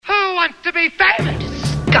be famous.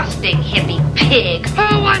 Disgusting hippie pig.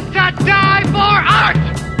 Who wants to die for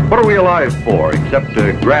art? What are we alive for except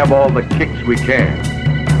to grab all the kicks we can?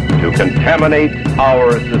 To contaminate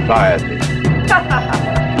our society.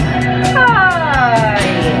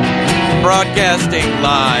 Broadcasting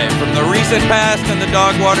live from the recent past in the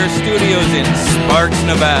Dogwater Studios in Sparks,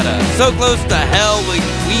 Nevada. So close to hell we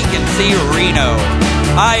can see Reno.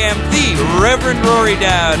 I am the Reverend Rory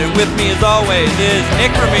Dowd, and with me as always is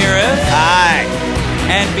Nick Ramirez. Hi.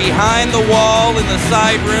 And behind the wall in the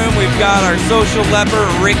side room, we've got our social leper,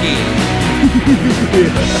 Ricky.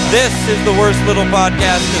 This is the worst little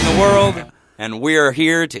podcast in the world, and we are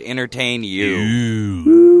here to entertain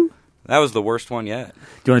you. That was the worst one yet.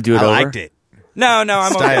 Do you want to do it over? I liked it. No,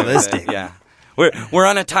 I'm stylistic. Okay with it. Yeah, we're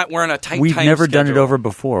on a tight. We've time never schedule. done it over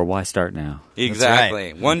before. Why start now?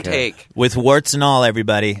 Exactly. Right. One take. With warts and all,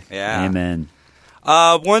 everybody. Yeah. Amen.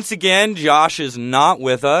 Once again, Josh is not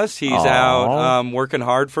with us. He's out working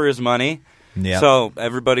hard for his money. Yep. So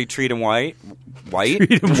everybody treat him white.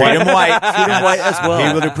 Treat him white. Treat him white as well.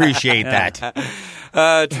 He would appreciate that.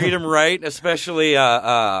 Treat him right, especially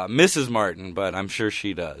Mrs. Martin, but I'm sure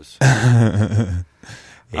she does.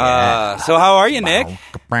 Yeah. So how are you, Nick?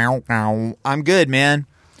 I'm good, man.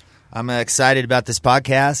 I'm excited about this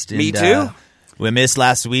podcast. Me too. We missed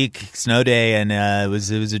last week, snow day, and it was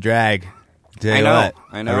a drag. Tell you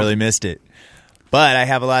I know. I really missed it. But I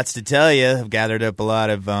have lots to tell you. I've gathered up a lot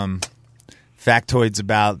of factoids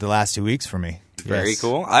about the last 2 weeks for me. Very Yes.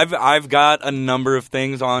 cool. I've got a number of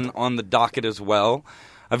things on the docket as well.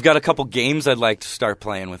 I've got a couple games I'd like to start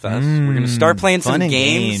playing with us. We're going to start playing some fun and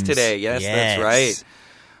games games today. Yes, that's right.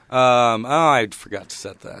 I forgot to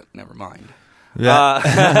set that. Never mind.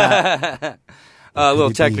 A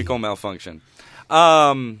little technical malfunction.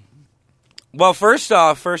 Well, first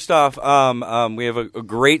off, we have a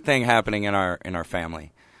great thing happening in our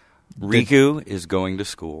family. Riku is going to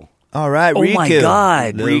school. All right, Oh Riku. my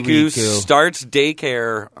God. Little Riku starts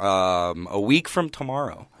daycare a week from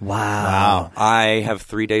tomorrow. Wow. I have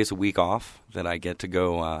 3 days a week off that I get to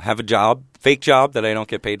go have a job, fake job that I don't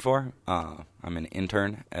get paid for. I'm an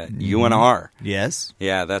intern at UNR. Yes.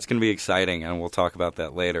 Yeah, that's going to be exciting, and we'll talk about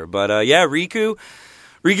that later. But yeah,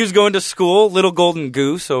 Riku's going to school, Little Golden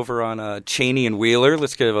Goose over on Cheney and Wheeler.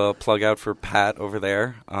 Let's give a plug out for Pat over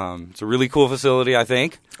there. It's a really cool facility, I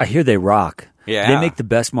think. I hear they rock. Yeah. They make the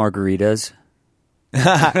best margaritas.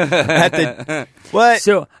 What?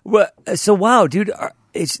 So wow, dude.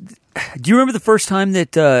 Do you remember the first time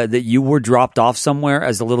that you were dropped off somewhere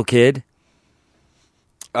as a little kid?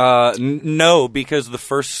 No, because the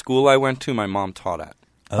first school I went to, my mom taught at.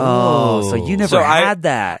 Oh, so you never had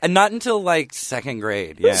that. And not until like second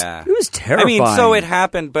grade. Yeah. It was terrifying. I mean, so it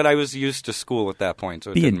happened, but I was used to school at that point,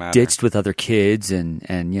 so it didn't Being matter. ditched with other kids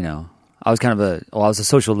and you know, I was kind of I was a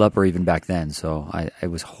social leper even back then, so it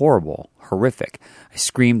was horrific. I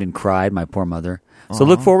screamed and cried, my poor mother. So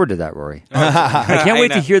look forward to that, Rory. I can't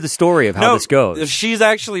wait to hear the story of how this goes. She's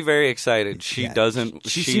actually very excited. She doesn't.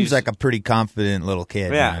 She seems like a pretty confident little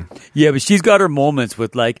kid. Yeah. Man. Yeah, but she's got her moments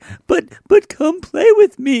with like, but come play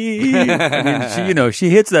with me. I mean, she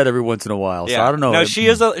hits that every once in a while. Yeah. So I don't know. No,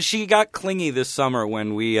 she got clingy this summer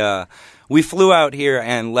when we flew out here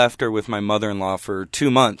and left her with my mother-in-law for 2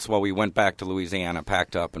 months while we went back to Louisiana,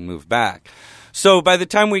 packed up, and moved back. So by the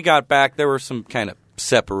time we got back, there were some kind of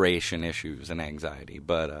separation issues and anxiety.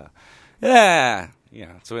 But,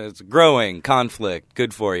 so it's growing, conflict,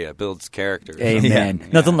 good for you, builds character. Amen. Yeah.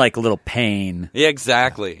 Nothing like a little pain. Yeah,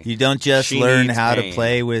 exactly. You don't just She learn needs how pain. to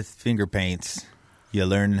play with finger paints. You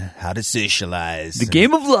learn how to socialize. The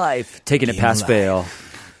game of life. Taking it Game pass of fail.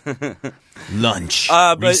 Lunch.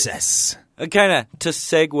 But- Recess. Kind of to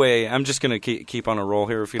segue, I'm just going to keep on a roll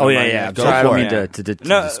here if you Oh, don't yeah, mind. yeah. Go Sorry, I don't for mean it. to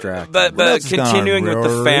No, distract. but else is going on, continuing with the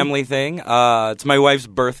Rory? family thing, it's my wife's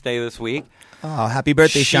birthday this week. Oh, happy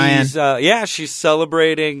birthday, Cheyenne. She's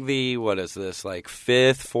celebrating the, what is this, like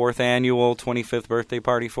fourth annual 25th birthday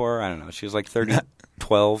party for her? I don't know. She's like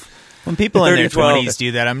 12. When people in their 30-12. 20s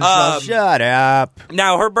do that, I'm just like, shut up.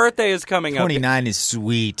 Now, her birthday is coming up. 29 is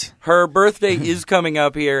sweet. Her birthday is coming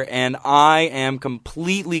up here, and I am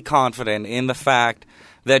completely confident in the fact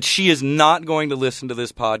that she is not going to listen to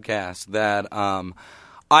this podcast, that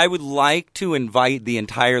I would like to invite the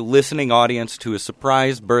entire listening audience to a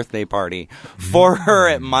surprise birthday party for her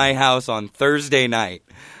at my house on Thursday night.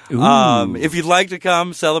 If you'd like to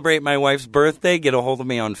come celebrate my wife's birthday, get a hold of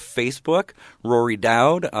me on Facebook, Rory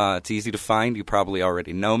Dowd. It's easy to find. You probably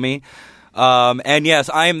already know me. And yes,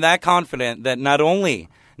 I am that confident that not only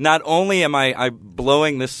not only am I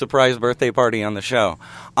blowing this surprise birthday party on the show,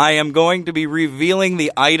 I am going to be revealing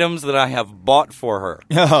the items that I have bought for her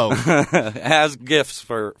as gifts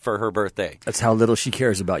for her birthday. That's how little she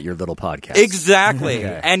cares about your little podcast. Exactly.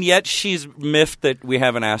 Okay. And yet she's miffed that we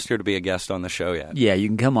haven't asked her to be a guest on the show yet. Yeah, you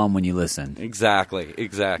can come on when you listen. Exactly.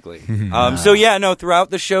 Throughout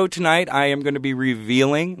the show tonight, I am going to be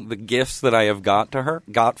revealing the gifts that I have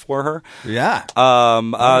got for her. Yeah.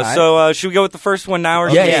 Right. So should we go with the first one now? Or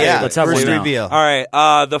Yeah. Let's have first one now. reveal. All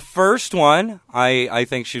right. The first one, I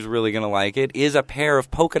think she's really going to like it, is a pair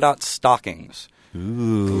of polka dot stockings.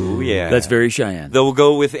 Ooh, yeah. That's very Cheyenne. They'll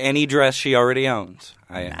go with any dress she already owns.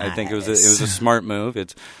 I think it was a smart move.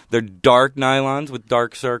 They're dark nylons with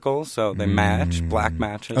dark circles, so they match. Black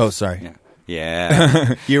matches. Oh, sorry.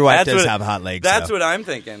 Yeah. Your wife does have hot legs. That's so. what I'm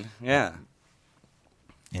thinking. Yeah.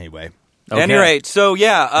 Anyway. Okay. Any rate, so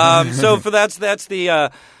yeah. That's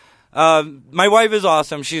the. My wife is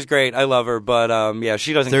awesome. She's great. I love her, but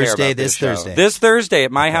she doesn't care about this show. This Thursday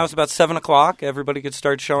at my house about 7:00. Everybody could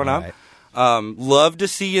start showing up. Right. Love to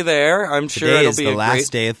see you there. I'm sure Today it'll is be the a last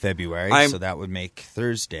great day of February, so that would make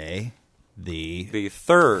Thursday the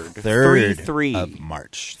third 3 of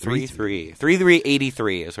March.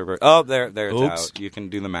 3/3/83 is her birthday. Oh, there's out. You can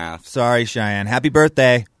do the math. Sorry, Cheyenne. Happy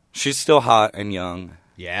birthday. She's still hot and young.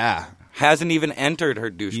 Yeah. Hasn't even entered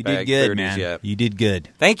her douchebag You did good, 30s man. yet. You did good.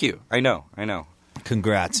 Thank you. I know.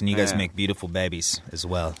 Congrats, and you guys Yeah. make beautiful babies as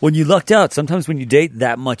well. When you lucked out, sometimes when you date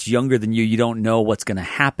that much younger than you don't know what's going to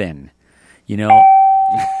happen. You know?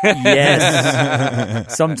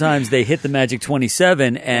 Yes. Sometimes they hit the magic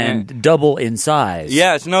 27 and double in size.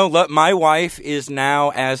 Yes. No, look, my wife is now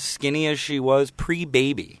as skinny as she was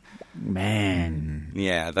pre-baby. Man.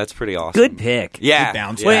 Yeah, that's pretty awesome. Good pick. Yeah. Good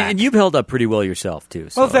bounce Well, back. and you've held up pretty well yourself, too.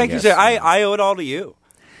 So Well, thank I you, guess, sir. I owe it all to you,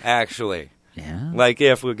 actually. Yeah. Like,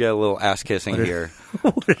 if we get a little ass kissing here.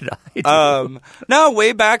 What did I do? No,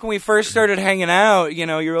 way back when we first started hanging out, you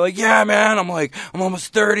were like, yeah, man, I'm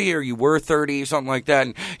almost 30, or you were 30, something like that,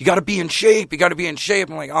 and you got to be in shape.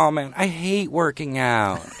 I'm like, oh, man, I hate working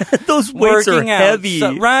out. Those weights are Working out, heavy.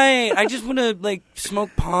 right. I just want to, smoke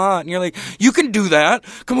pot. And you're like, you can do that.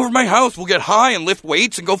 Come over to my house. We'll get high and lift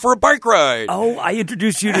weights and go for a bike ride. Oh, I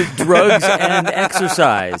introduced you to drugs and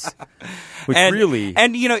exercise. Which really...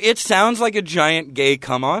 And, it sounds like a giant gay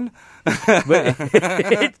come-on.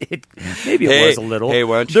 Maybe it was a little. Hey,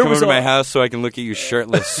 why don't you come over to my house so I can look at you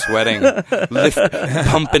shirtless, sweating,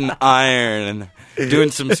 pumping iron, and doing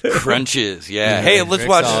some crunches. Yeah. Hey, let's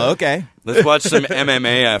watch. Okay. Let's watch some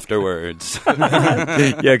MMA afterwards.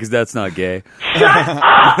 Yeah, because that's not gay.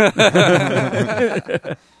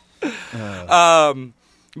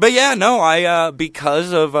 But yeah, no, I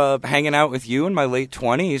because of hanging out with you in my late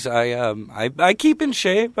 20s, I keep in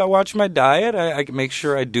shape. I watch my diet. I make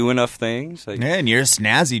sure I do enough things. Yeah, and you're a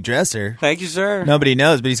snazzy dresser. Thank you, sir. Nobody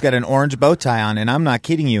knows, but he's got an orange bow tie on, and I'm not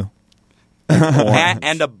kidding you.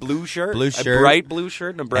 And a blue shirt. A bright blue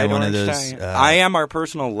shirt and a bright And one of orange those, tie. I am our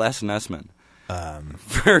personal Les Nessman.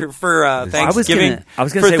 For Thanksgiving, I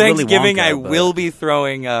was gonna say Willy Thanksgiving, Wonka, I but- will be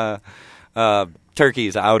throwing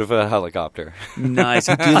turkeys out of a helicopter. Nice.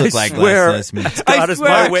 You do look like swear, Les Nessman. God is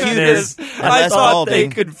my witness. I less thought they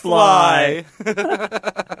balding. could fly.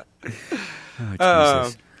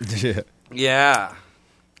 Oh, Jesus. Yeah.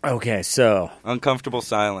 Okay, so Uncomfortable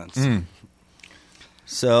silence.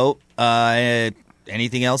 So,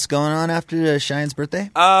 anything else going on after Cheyenne's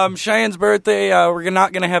birthday? Cheyenne's birthday, we're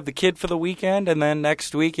not going to have the kid for the weekend, and then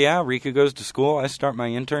next week, Rika goes to school. I start my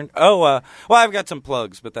intern. Well, I've got some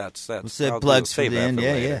plugs, but that's We'll save plugs for the end.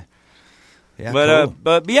 Yeah. But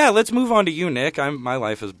but yeah, let's move on to you, Nick. My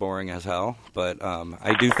life is boring as hell, but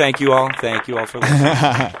I do thank you all. Thank you all for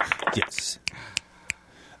listening. Yes.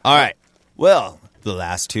 All right. Well, the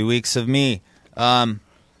last 2 weeks of me.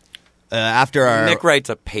 After our Nick writes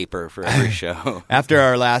a paper for every show. After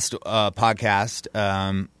our last podcast,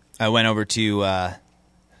 I went over to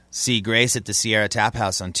see Grace at the Sierra Tap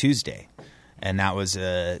House on Tuesday, and that was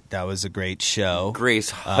a great show. Grace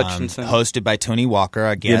Hutchinson, hosted by Tony Walker,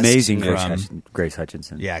 I guess. the amazing from Grace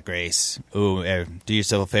Hutchinson. Yeah, Grace. Ooh, do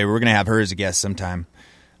yourself a favor. We're gonna have her as a guest sometime.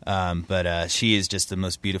 But she is just the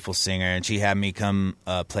most beautiful singer, and she had me come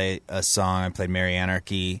play a song. I played Merry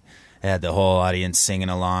Anarchy. I had the whole audience singing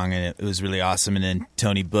along, and it was really awesome. And then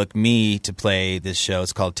Tony booked me to play this show.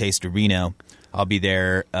 It's called Taste of Reno. I'll be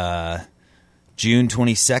there June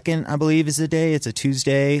 22nd, I believe, is the day. It's a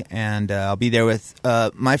Tuesday, and I'll be there with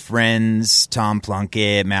my friends, Tom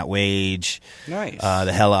Plunkett, Matt Wage, nice,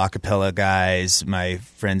 the Hella Acapella guys, my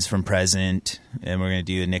friends from Present, and we're going to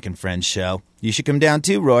do a Nick and Friends show. You should come down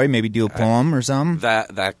too, Roy. Maybe do a poem or something.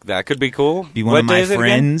 That could be cool. Be one of my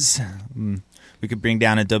friends. we could bring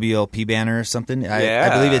down a WLP banner or something. Yeah.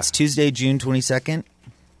 I believe it's Tuesday, June 22nd.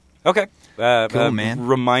 Okay. Cool, man.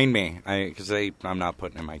 Remind me, because I'm not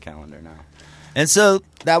putting it in my calendar now. And so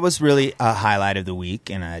that was really a highlight of the week,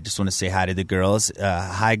 and I just want to say hi to the girls.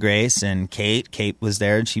 Hi, Grace and Kate. Kate was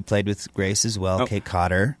there, and she played with Grace as well. Kate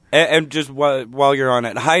Cotter. And just while you're on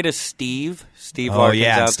it, hi to Steve. Steve Larkins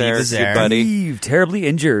out Steve there. is there. Good buddy. Steve, terribly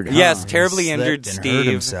injured. Huh? Yes, terribly Slipped injured and Steve.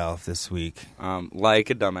 hurt himself this week. Like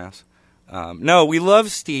a dumbass. No, we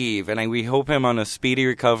love Steve, and we hope him on a speedy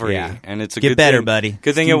recovery. Yeah. And it's a Get good better, thing. buddy.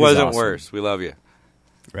 Good thing Steve it is wasn't awesome. worse. We love you.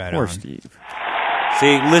 Right Poor on. Steve.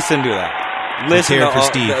 See, listen to that. Listen hear to it for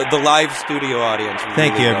Steve. The live studio audience.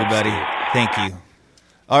 Thank really you, loves everybody. Steve. Thank you.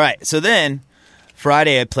 All right, so then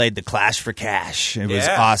Friday I played the Clash for Cash. It was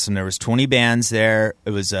awesome. There was 20 bands there.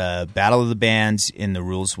 It was a battle of the bands, and the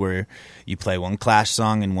rules were you play one Clash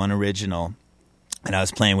song and one original. And I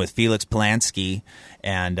was playing with Felix Polanski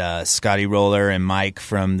and Scotty Roller and Mike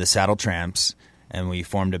from the Saddle Tramps, and we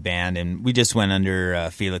formed a band, and we just went under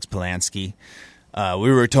Felix Polanski.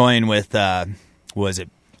 We were toying with, was it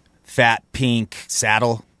Fat Pink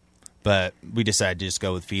Saddle? But we decided to just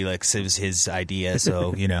go with Felix. It was his idea,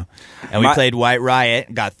 so And we played White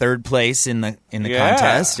Riot, got third place in the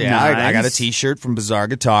contest. Yeah, nice. I got a T-shirt from Bizarre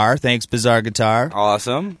Guitar. Thanks, Bizarre Guitar.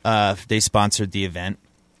 Awesome. They sponsored the event.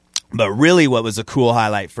 But really, what was a cool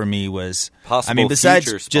highlight for me was, Possible besides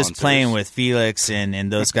future just sponsors. playing with Felix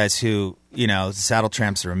and those guys who, the Saddle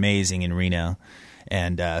Tramps are amazing in Reno.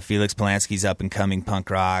 And Felix Polanski's up and coming punk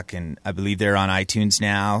rock, and I believe they're on iTunes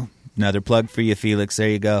now. Another plug for you, Felix. There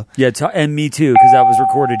you go. Yeah, and me too, because that was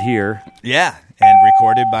recorded here. Yeah, and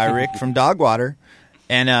recorded by Rick from Dogwater.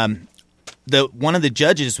 And one of the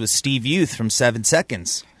judges was Steve Youth from 7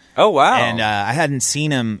 Seconds. Oh, wow. And I hadn't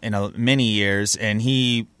seen him in many years, and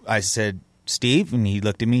I said, Steve, and he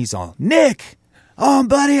looked at me, he's all, Nick! Oh,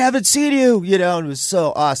 buddy, I haven't seen you! And it was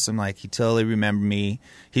so awesome. Like, he totally remembered me.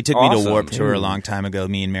 He took me to Awesome. Warped Tour a long time ago,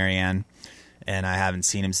 me and Marianne. And I haven't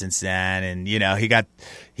seen him since then. And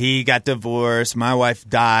he got divorced. My wife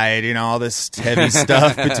died. All this heavy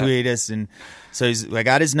stuff between us. And so I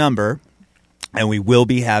got his number, and we will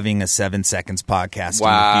be having a 7 Seconds podcast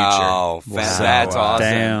Wow. in the future. That's awesome.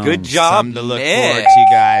 Damn. Good job, Something to look Nick. forward to,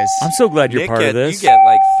 guys. I'm so glad you're Nick, part of this. You get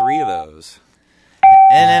like 3 of those.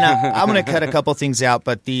 And then I'm going to cut a couple things out,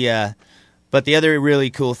 but the other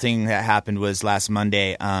really cool thing that happened was last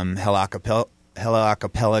Monday. Hella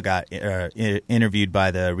Acapella got interviewed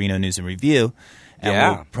by the Reno News and Review,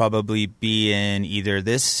 and will probably be in either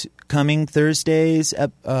this coming Thursday's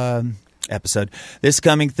episode, this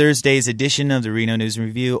coming Thursday's edition of the Reno News and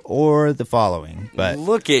Review, or the following. But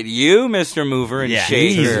look at you, Mr. Mover and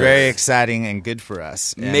Shaker. he's very exciting and good for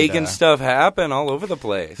us. And, making stuff happen all over the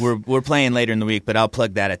place. We're playing later in the week, but I'll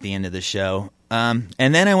plug that at the end of the show. And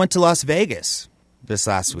then I went to Las Vegas this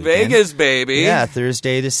last weekend. Vegas, baby. Yeah,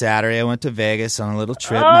 Thursday to Saturday, I went to Vegas on a little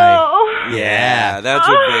trip. Yeah, that's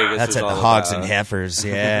what Vegas That's is at the all Hogs about. and Heifers.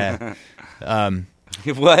 Yeah.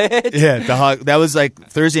 What? Yeah, that was like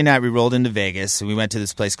Thursday night. We rolled into Vegas, and we went to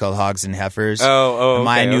this place called Hogs and Heifers. Oh,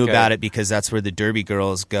 Maya okay, knew okay. about it because that's where the Derby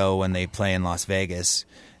girls go when they play in Las Vegas.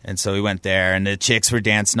 And so we went there, and the chicks were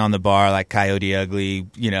dancing on the bar like Coyote Ugly,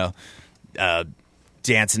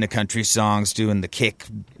 dancing to country songs, doing the kick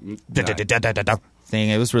thing.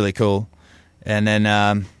 It was really cool. And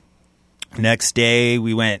then next day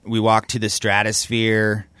we walked to the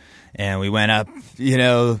Stratosphere, and we went up,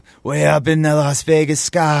 way up in the Las Vegas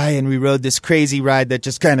sky, and we rode this crazy ride that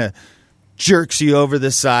just kind of jerks you over the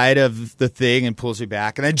side of the thing and pulls you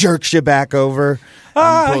back, and then jerks you back over.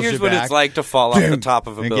 And pulls Here's you what back. it's like to fall off the top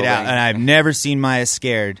of a And building. get out. And I've never seen Maya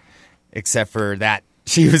scared, except for that.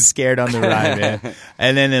 She was scared on the ride, man.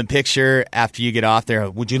 And then the picture after you get off there,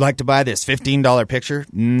 would you like to buy this $15 picture?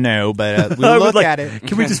 No, but we'll look at it.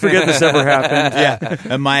 Can we just forget this ever happened?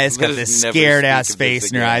 Yeah. And Maya's got Let us this never scared speak ass of this face,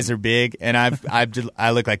 and her again. eyes are big, and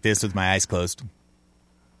I look like this with my eyes closed.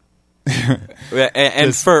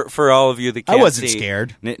 And for all of you that can't I wasn't see,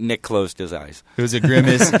 scared. Nick closed his eyes. It was a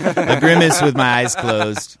grimace with my eyes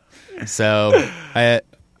closed. So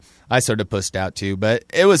I sort of pussed out too, but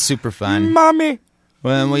it was super fun. Mommy.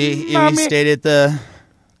 When we Mommy. stayed at the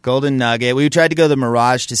Golden Nugget, we tried to go to the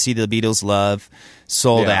Mirage to see the Beatles Love.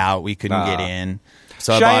 Sold Yeah. out. We couldn't get in.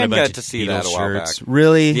 So I Cheyenne bought a bunch got of to see Beatles that a while shirts. back.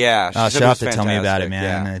 Really? Yeah, she Oh, said she'll it have was to tell me about it,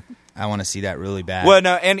 fantastic, man. I want to see that really bad. Well,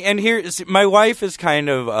 no, and here, my wife is kind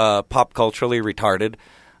of pop culturally retarded.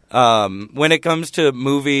 when it comes to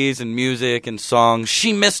movies and music and songs,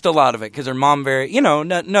 she missed a lot of it because her mom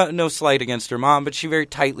no slight against her mom, but she very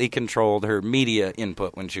tightly controlled her media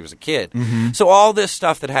input when she was a kid. Mm-hmm. So all this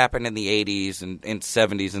stuff that happened in the 80s and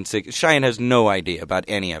 70s and 60s, Cheyenne has no idea about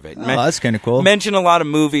any of it. Oh, that's kind of cool. Mention a lot of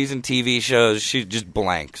movies and TV shows, she just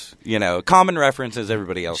blanks. Common references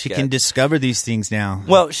everybody else She gets. can discover these things now.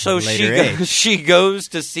 Well, so at a later age. she goes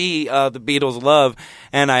to see the Beatles' Love,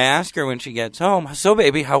 and I ask her when she gets home, "So,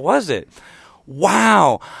 baby, how was it?"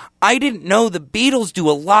 "Wow, I didn't know the Beatles do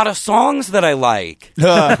a lot of songs that I like."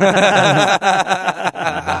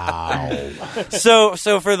 So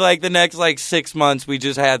for the next 6 months, we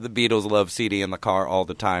just had the Beatles' Love CD in the car all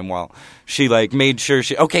the time while she made sure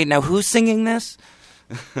okay, now who's singing this?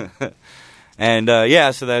 And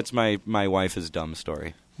so that's my wife is dumb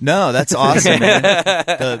story. No, that's awesome, man.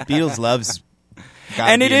 The Beatles' Love's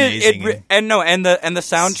gotta And be it is, amazing. and the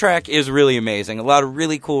soundtrack is really amazing. A lot of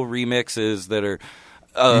really cool remixes that are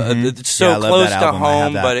so Yeah, I love close that to album. I have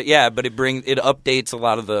home, that. but it updates a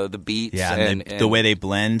lot of the beats. Yeah, and the way they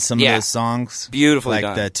blend some of those songs, beautifully like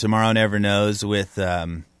done. the "Tomorrow Never Knows" with.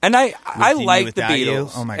 And I You, like the Without You.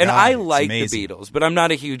 Beatles, Oh my and God, I it's like amazing. the Beatles, but I'm not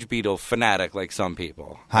a huge Beatle fanatic like some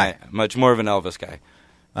people. Hi. I'm much more of an Elvis guy.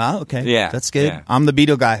 Oh, okay. Yeah, That's good. yeah. I'm the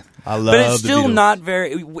Beatle guy. I love But it's still the Beatles. not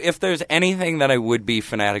very. If there's anything that I would be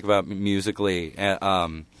fanatic about musically,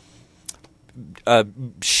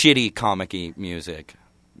 shitty comic-y music.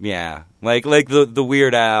 Yeah, like the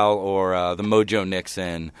Weird Al or the Mojo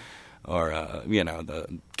Nixon or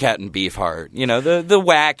the Cat and Beefheart. The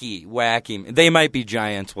wacky. They Might Be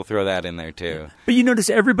Giants. We'll throw that in there too. But you notice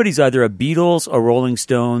everybody's either a Beatles, a Rolling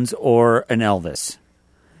Stones, or an Elvis.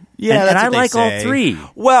 Yeah, and that's I what they like all say. three.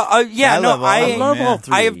 Well, I love all I of them, love yeah. all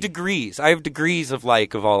three. I have degrees. I have degrees of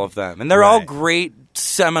all of them, and they're all Right. great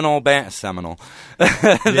seminal bands. Seminal.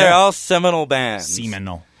 They're all seminal bands.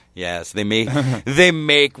 Seminal. Yes, they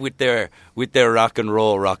make with their rock and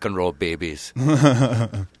roll babies.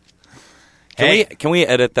 Can we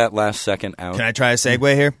edit that last second out? Can I try a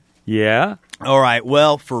segue here? Yeah. All right.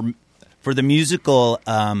 Well, for the musical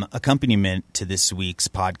accompaniment to this week's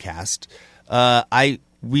podcast,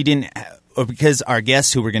 because our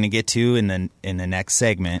guest who we're going to get to in the next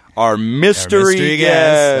segment, Our mystery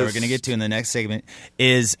guest that we're going to get to in the next segment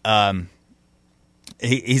is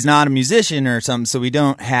he's not a musician or something, so we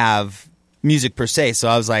don't have music per se. So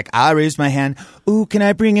I was like, I raised my hand. Ooh, can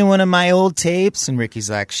I bring in one of my old tapes? And Ricky's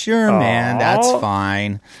like, sure, man, that's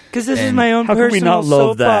fine. Because this is And my own how could we personal not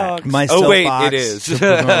love that? soapbox. My Oh wait, soapbox it is to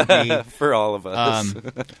promote me. for all of us.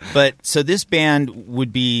 But so this band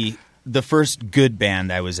would be the first good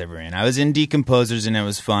band I was ever in. I was in Decomposers and it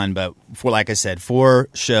was fun, but like I said, 4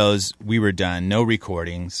 shows, we were done. No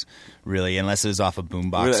recordings, really, unless it was off a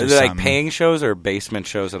boombox Were or they something. paying shows or basement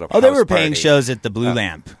shows at a Oh, they house were paying party? shows at the Blue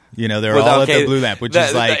Lamp. They were Well, all okay, at the Blue Lamp, which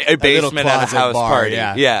is like a little basement at a closet house bar. party.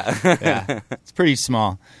 Yeah. Yeah. It's pretty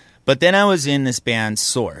small. But then I was in this band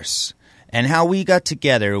Source, and how we got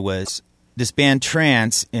together was this band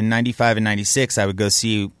Trance in 95 and 96. I would go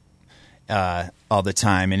see all the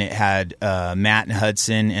time, and it had Matt and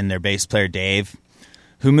Hudson and their bass player Dave,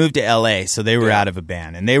 who moved to L.A., so they were out of a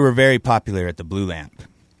band, and they were very popular at the Blue Lamp.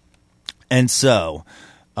 And so,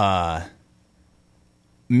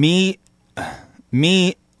 me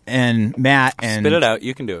and Matt and Spit it out.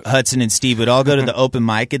 You can do it. Hudson and Steve would all go to the open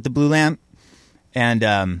mic at the Blue Lamp,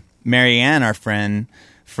 and Marianne, our friend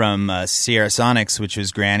from Sierra Sonics, which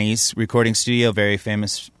was Granny's recording studio, very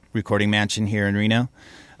famous recording mansion here in Reno.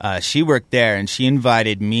 She worked there, and she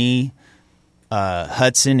invited me,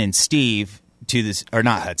 Hudson, and Steve to this, or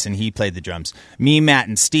not Hudson, he played the drums. Me, Matt,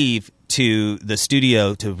 and Steve to the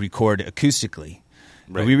studio to record acoustically.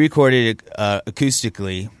 Right. We recorded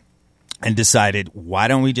acoustically and decided, why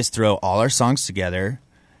don't we just throw all our songs together,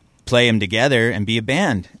 play them together, and be a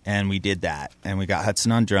band? And we did that, and we got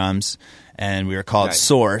Hudson on drums, and we were called Nice.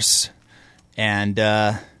 Source, and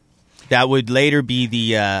that would later be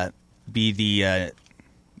the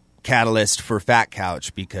catalyst for Fat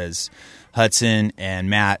Couch, because Hudson and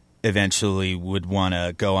Matt eventually would want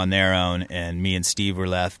to go on their own, and me and Steve were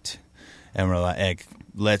left, and we're like, hey,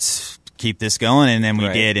 let's keep this going, and then we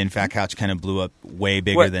Right. did, and Fat Couch kind of blew up way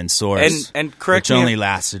bigger What- than Source, and correct which me only if-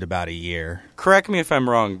 lasted about a year. Correct me if I'm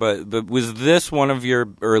wrong, but was this one of your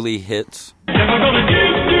early hits?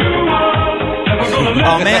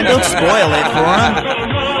 Oh man, don't spoil it for him.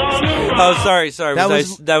 Oh, sorry.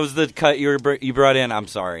 That Was the cut you brought in? I'm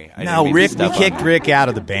sorry. I No, didn't mean to Rick, we step on kicked that. Rick out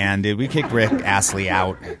of the band, dude. We kicked Rick Astley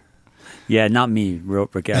out. Yeah, not me,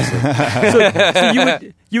 Rick Astley. So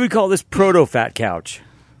you would call this proto Fat Couch?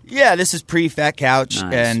 Yeah, this is pre-Fat Couch,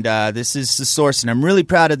 Nice. and this is The Source, and I'm really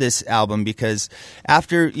proud of this album because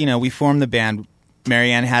after, we formed the band,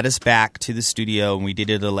 Marianne had us back to the studio, and we did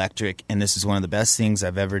it electric, and this is one of the best things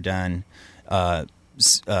I've ever done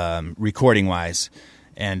recording-wise.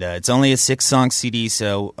 And it's only a 6-song CD,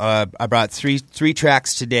 so I brought three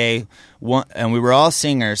tracks today, and we were all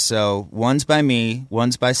singers, so one's by me,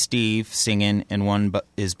 one's by Steve singing, and one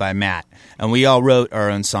is by Matt. And we all wrote our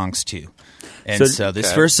own songs, too. And so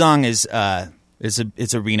this first song is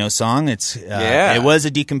it's a Reno song. It was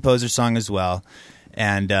a Decomposer song as well.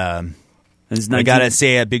 And I got to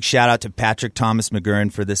say a big shout-out to Patrick Thomas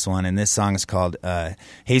McGurn for this one, and this song is called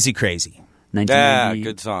Hazy Crazy.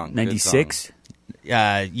 Good song. 96?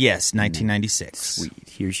 Yes, 1996. Sweet.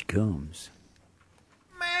 Here she comes.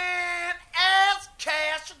 Man, ass,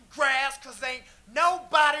 cash, and grass, 'cause ain't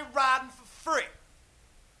nobody riding for free.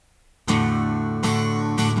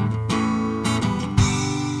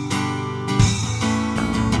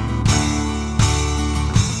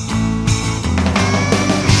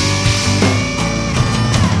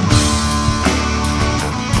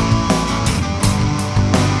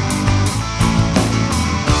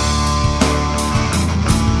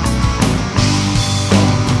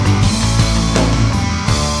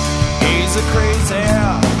 He's a crazy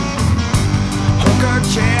hooker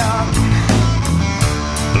chick.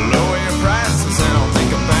 Lower your prices and I'll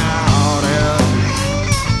think about it.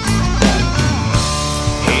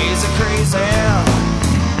 He's a crazy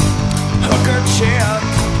hooker chick.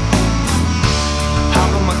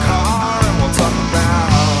 Hop in my car and we'll talk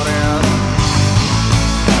about it.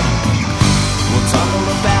 We'll talk all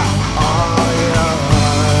about all your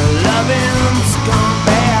loving's gone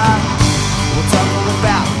bad. We'll talk all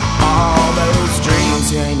about all those dreams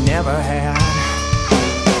you ain't never had.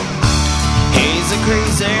 He's a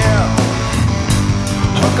crazy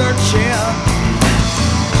hooker chick.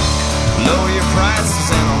 Lower your prices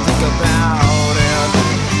and I'll think about it.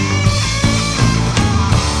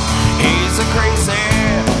 He's a crazy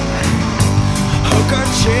hooker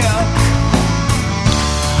chick.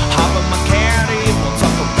 Hop in my caddy and we'll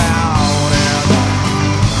talk about it.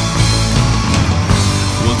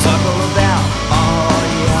 We'll talk all about all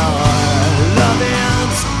your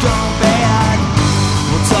loving's gone bad.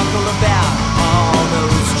 We'll talk all about all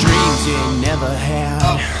those dreams you never had.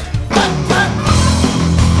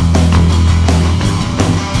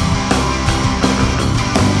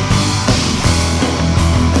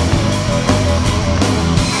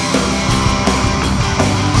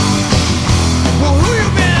 Well, who you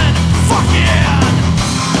been fucking?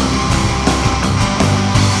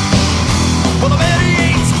 Well, I bet he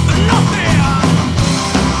ain't nothing.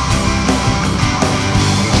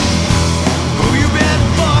 Who you been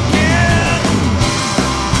fucking?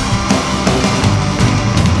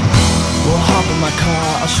 Well, hop in my car,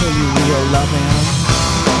 I'll show you real loving.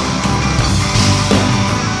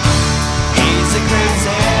 He's a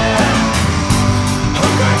crazy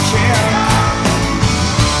hooker chick.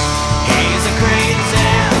 He's a crazy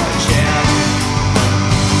chick.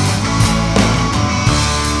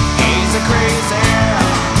 He's a crazy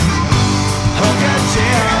hooker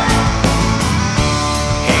chick.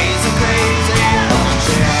 He's a crazy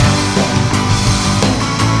chick.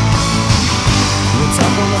 We'll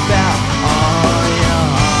talk all about all your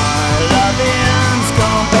loving's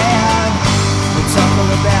gone bad. We'll talk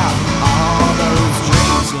all about all those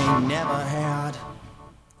dreams you never had.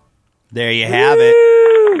 There you have it.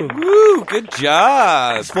 Woo, good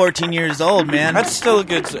job. It's 14 years old, man. That's still a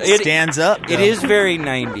good song. Stands up. It though. is very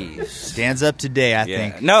 90s. Stands up today, I Yeah.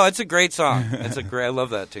 think. No, it's a great song. I love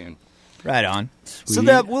that tune. Right on. So Sweet.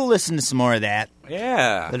 that we'll listen to some more of that.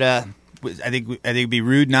 Yeah. But I think it'd be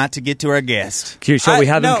rude not to get to our guest. Shall we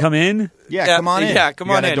have no. him come in? Yeah, Yeah, come on in. yeah, come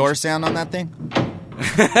You on got a in. door sound on that thing?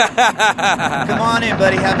 Come on in,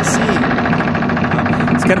 buddy. Have a seat.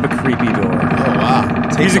 It's kind of a creepy door. Oh wow,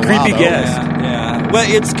 He's a creepy guest. Yeah. Well,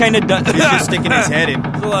 it's kind of dust. He's just sticking his head in.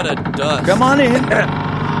 There's a lot of dust. Come on in.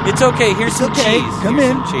 It's okay. Here's some okay. cheese. Come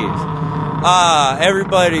Here's in. some cheese.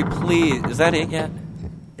 Everybody, please. Is that it yet?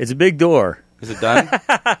 It's a big door. Is it done?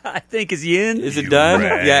 I think, is he in? Is it done?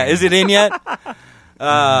 Yeah. Is it in yet?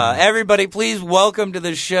 Everybody, please welcome to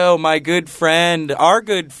the show my good friend, our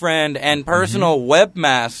good friend, and personal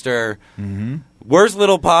webmaster, Worst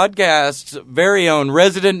Little Podcast's very own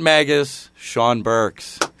resident magus, Sean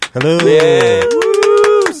Burks. Hello. Yeah.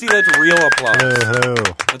 Woo! See, that's real applause. Hello.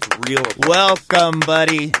 That's real applause. Welcome,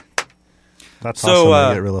 buddy. That's So,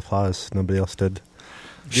 awesome. I get real applause. Nobody else did.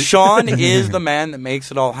 Sean is the man that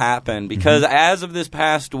makes it all happen because as of this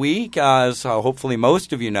past week, as hopefully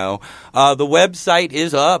most of you know, the website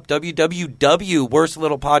is up,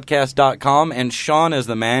 www.worstlittlepodcast.com, and Sean is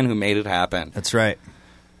the man who made it happen. That's right.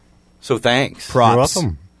 So thanks. Props. You're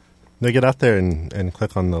welcome. Now get out there and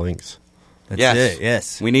click on the links. That's Yes. it.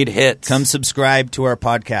 Yes. We need hits. Come subscribe to our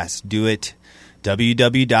podcast. Do it.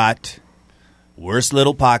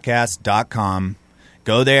 www.worstlittlepodcast.com.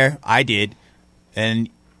 Go there. I did. And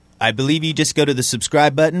I believe you just go to the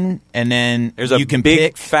subscribe button, and then There's a you can big,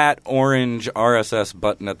 pick. fat orange RSS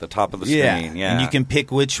button at the top of the screen. Yeah. And you can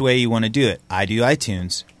pick which way you want to do it. I do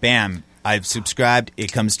iTunes. Bam. I've subscribed.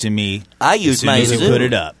 It comes to me. I as use soon my as you Zoom. put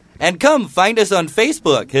it up. And come find us on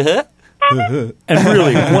Facebook. And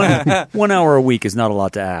really, 1 hour a week is not a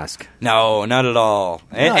lot to ask. No, not at all.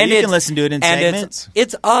 No, you can it's- listen to it in and segments.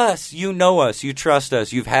 It's us. You know us. You trust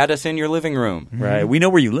us. You've had us in your living room. Right? We know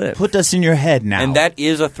where you live. Put us in your head now. And that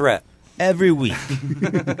is a threat. every week.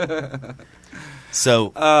 So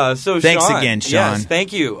thanks Sean, again, Sean. Yes,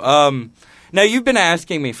 thank you. Now, you've been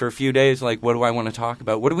asking me for a few days, like, what do I want to talk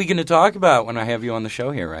about? What are we going to talk about when I have you on the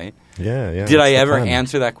show here, right? Yeah. Did I it's the ever fun.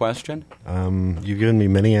 answer that question? You've given me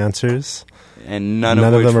many answers. And none None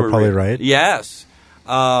of of which them are were probably right. Yes.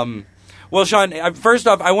 Well, Sean, first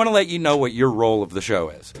off, I want to let you know what your role of the show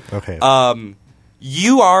is. Okay.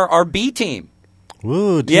 You are our B team.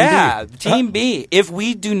 Woo, Team Yeah, B. Team B. If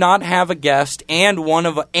we do not have a guest and one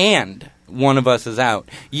of us is out,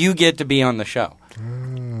 you get to be on the show.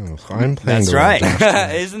 Oh, so I'm playing That's the role of right. Josh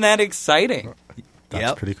tonight. Isn't that exciting? That's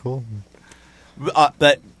Yep. pretty cool.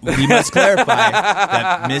 But we must clarify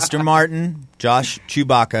that Mr. Martin, Josh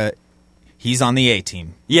Chewbacca, he's on the A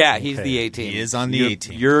team. Yeah, he's Okay. the A team. He is on the A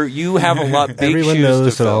team. You have a lot. Big Everyone shoes knows to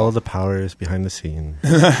that fill. all the power is behind the scene.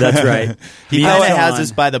 That's right. He Me kind and of has Sean-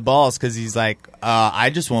 us by the balls because he's like, I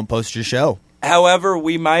just won't post your show. However,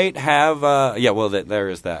 we might have. There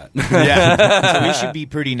is that. Yeah. So we should be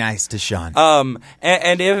pretty nice to Sean.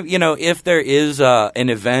 And if there is an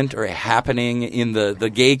event or a happening in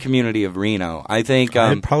the gay community of Reno, I think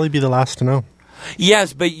I'd probably be the last to know.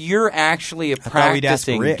 yes, but you're actually a thought we'd ask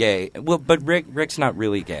practicing Rick. gay. Well, but Rick's not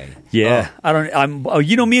really gay. Yeah, I don't.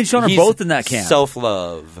 Me and Sean are He's both in that camp.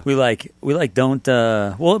 Self-love. We don't.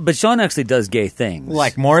 But Sean actually does gay things,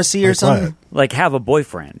 like Morrissey or Like something? what? like have a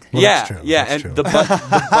boyfriend. Well, yeah, that's true. yeah, That's and true. the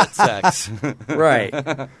butt sex. Right.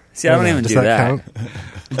 See, I don't even Does do that that. count?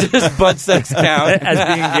 Does butt sex count? As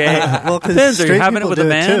being gay. Well, 'cause Depends. Are you straight having it people with a do it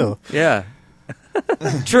man? too. Yeah.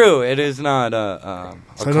 True, it is not So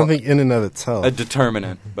I don't think in and of itself. a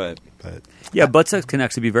determinant, but but Yeah, butt sex can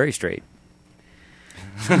actually be very straight.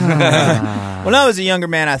 When I was a younger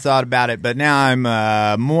man, I thought about it, but now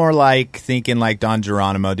I'm more like thinking like Don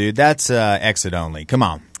Geronimo, dude. That's exit only. Come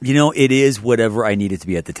on. It is whatever I need it to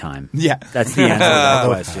be at the time. Yeah. That's the answer to that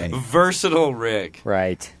question. versatile Rick.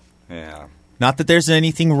 Right. Yeah. Not that there's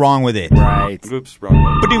anything wrong with it. Right. Oops, wrong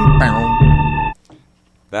one. Ba-doom-bow.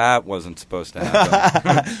 That wasn't supposed to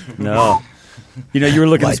happen. No. You were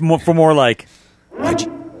looking for more like,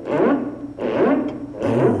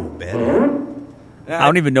 Oh, better. I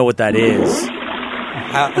don't even know what that is.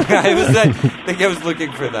 I think I was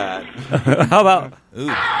looking for that. How about,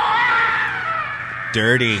 Ooh.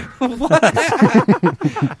 Dirty.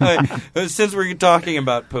 Since we're talking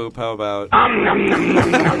about poop, how about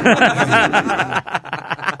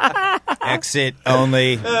Exit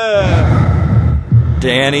only.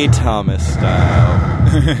 Danny Thomas style?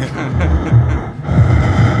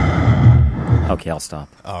 okay, I'll stop.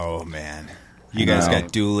 Oh, man. You guys No.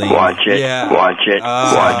 got dueling. Watch it. Yeah. Watch it.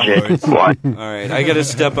 Watch it. Watch. All right, I got to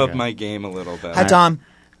step up my game a little bit. Hi, Tom.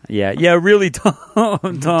 Yeah, really, Tom.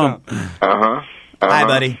 Uh-huh. Hi,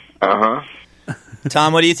 buddy. Uh-huh.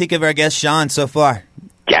 Tom, what do you think of our guest, Sean, so far?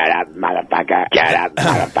 Get up, motherfucker. Get up,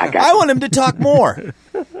 motherfucker. I want him to talk more.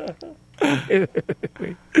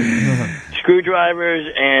 Screwdrivers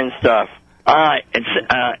and stuff. All right.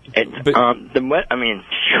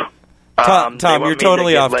 Tom, they want you're me to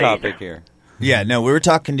totally get off laid. topic here. Yeah, no, we were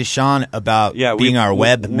talking to Sean about being our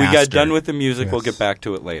webmaster. We got done with the music. We'll Yes. get back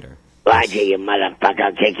to it later. Watch it, you motherfucker.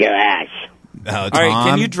 I'll kick your ass. Oh, Tom. All right,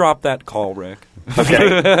 can you drop that call, Rick?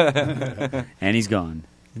 Okay. And he's gone.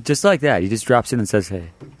 Just like that. He just drops in and says, hey.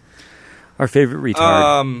 Our favorite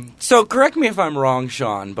retard. So correct me if I'm wrong,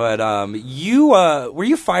 Sean, but you were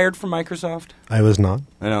you fired from Microsoft? I was not.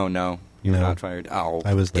 No, you're No. not fired. Oh,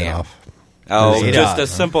 I was laid damn. off. Oh, Laid just off, a huh?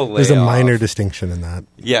 simple layoff. There's a minor distinction in that.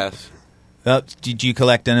 Yes. Did you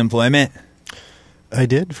collect unemployment? I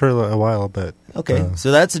did for a while, but Okay,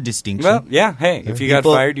 so that's a distinction. Well, yeah. Hey, if you got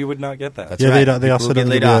People- fired, you would not get that. That's yeah, right. they People also get don't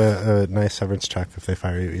laid give you off. a nice severance check if they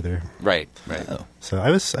fire you either. Right. Oh. So I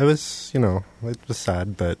was, it was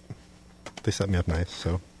sad, but they set me up nice.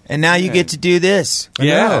 So And now you get to do this. I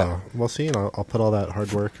Yeah. know. We'll see. I'll put all that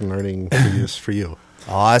hard work and learning to use for you,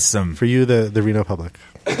 Awesome. for you, the Reno public.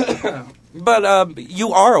 But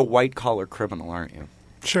you are a white-collar criminal, aren't you?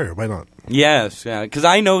 Sure, why not? Yes, yeah, because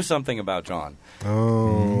I know something about John.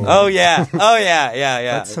 Oh, Oh, yeah. Yeah.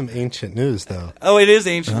 that's some ancient news, though. Oh, it is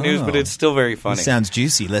ancient news, but Oh. it's still very funny. This sounds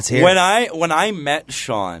juicy. Let's hear When it. I met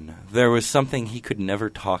Sean, there was something he could never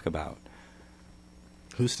talk about.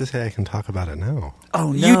 Who's to say I can talk about it now?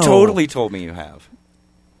 Oh, no. You totally told me you have.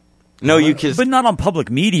 No, you kissed. But not on public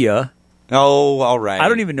media. Oh, all right. I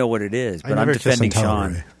don't even know what it is, I but I'm never kiss and defending tell,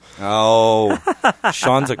 Sean. Rory. Oh,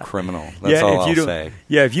 Sean's a criminal. That's all if you I'll don't, say.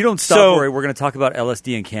 Yeah, if you don't stop, So- Rory, we're going to talk about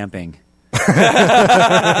LSD and camping.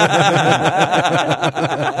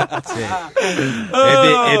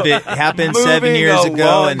 If it happened 7 Moving years ago,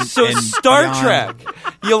 along. and so and Star beyond- Trek.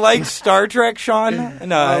 You like Star Trek, Sean?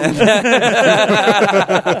 No.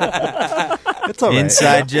 It's all right.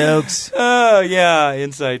 inside jokes. Oh yeah,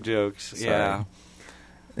 inside jokes. Yeah.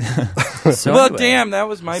 So Well, anyway. damn, that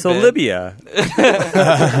was my. So bit. Libya.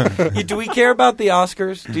 Do we care about the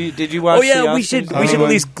Oscars? Did you watch? Oh yeah, the we Oscars? should I we should mean, at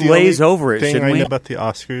least the glaze only over it, thing shouldn't I we? know about the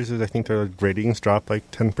Oscars is I think their ratings dropped like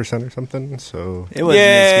 10% or something. So It wasn't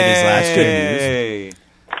as good as last year. Yay.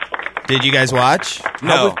 Did you guys watch?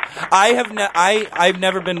 No, I have. I've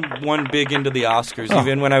never been one big into the Oscars.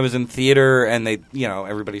 Even when I was in theater, and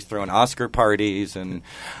everybody's throwing Oscar parties, and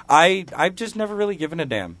I've just never really given a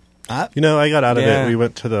damn. I got out of Yeah. it. We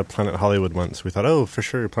went to the Planet Hollywood once. We thought, oh, for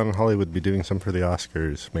sure, Planet Hollywood would be doing some for the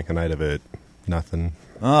Oscars. Make a night of it. Nothing.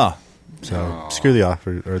 Oh. So screw the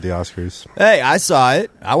offer or the Oscars. Hey, I saw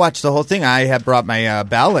it. I watched the whole thing. I had brought my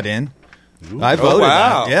ballot in. I voted.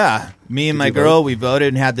 wow. Yeah. Me and my you girl, vote? we voted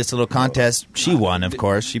and had this little contest. She won, of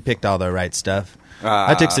course. She picked all the right stuff.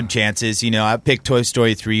 I took some chances. I picked Toy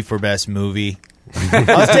Story 3 for best movie. I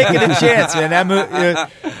was taking a chance, man. That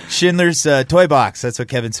Schindler's Toy Box. That's what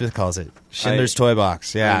Kevin Smith calls it. Schindler's Toy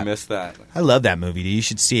Box. Yeah. I missed that. I love that movie. You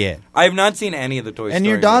should see it. I have not seen any of the Toy Story. And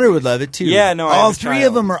your daughter movies. would love it, too. Yeah, no, I all have a three child.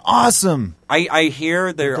 of them are awesome. I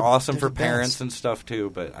hear they're awesome they're for the parents best. and stuff too,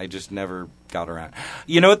 but I just never got around.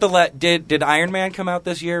 You know what? Did Iron Man come out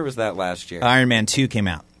this year? Or was that last year? Iron Man 2 came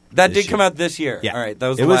out. that this did come year. out this year. Yeah. All right, that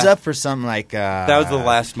was it the was last, up for something like That was the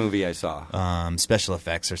last movie I saw. special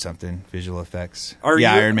effects or something, visual effects. Are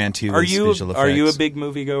yeah, you, Iron Man 2 Are was you visual effects. are you a big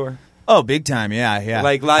moviegoer? Oh, big time, yeah.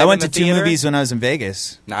 Like live I went in to the 2 theater? movies when I was in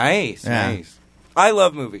Vegas. Nice, Yeah. nice. I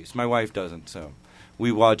love movies. My wife doesn't, so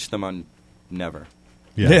we watch them on Never.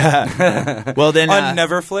 Yeah. Well, then On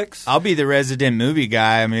Neverflix. I'll be the resident movie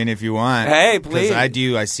guy. I mean, if you want. Hey, 'Cause please.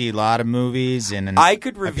 I see a lot of movies, and I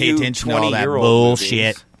could pay review attention to all that 20-year-old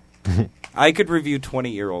bullshit. movies. I could review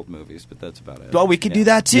 20-year-old movies, but that's about it. Well, we could Yeah. do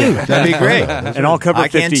that too. That'd be great. And I'll cover I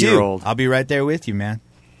can too. 50-year-old. I'll be right there with you, man.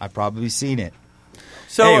 I've probably seen it.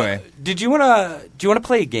 So, Anyway. do you want to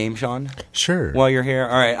play a game, Sean? Sure. While you're here,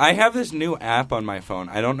 all right. I have this new app on my phone.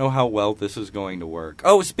 I don't know how well this is going to work.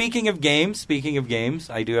 Oh, speaking of games,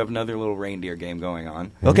 I do have another little reindeer game going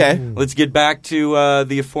on. Okay. Let's get back to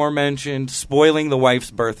the aforementioned spoiling the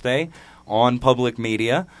wife's birthday on public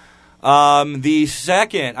media. The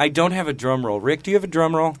second, I don't have a drum roll. Rick, do you have a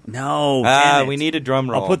drum roll? No, damn it. We need a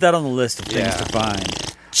drum roll. I'll put that on the list of things Yeah. to find.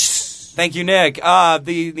 Thank you, Nick.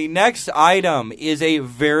 The next item is a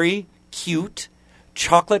very cute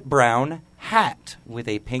chocolate brown hat with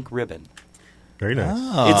a pink ribbon. Very nice.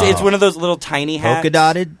 It's one of those little tiny hats. Polka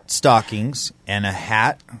dotted stockings and a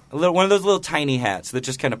hat. One of those little tiny hats that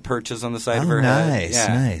just kind of perches on the side of Oh, her head. nice,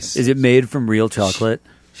 Yeah. nice. Is it made from real chocolate?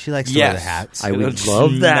 She likes to wear the Yes. hats. I would It'll love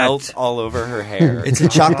just that. melt all over her hair. It's a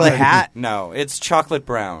chocolate hat. No, it's chocolate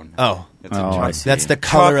brown. Oh, It's a Oh, I chocolate, see. that's the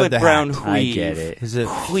color chocolate of the brown hat. weave. I get it. Is it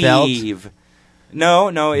felt? Weave.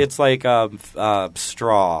 No, it's like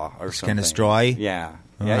straw or something. Kind of strawy. Yeah,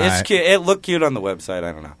 All yeah. It's right. cute. It looked cute on the website.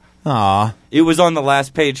 I don't know. Aw, It was on the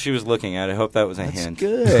last page she was looking at. I hope that was a that's hint.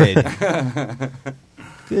 good.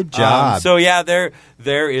 Good job. So yeah,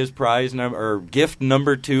 there is prize number or gift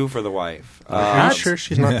number 2 for the wife. Are you sure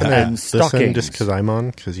she's not going to And listen stockings. just because I'm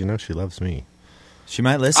on? Because she loves me. she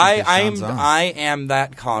might listen. 'cause Sean's on. I am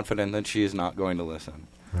that confident that she is not going to listen.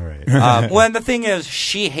 All right. Well, and the thing is,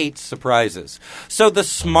 she hates surprises. So the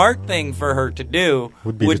smart thing for her to do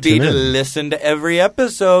Would be would to be tune to in. listen to every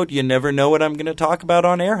episode. You never know what I'm going to talk about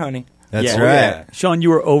on air, honey. That's Yeah. right. Yeah. Sean, you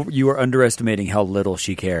were underestimating how little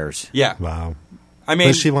she cares. Yeah. Wow. I mean,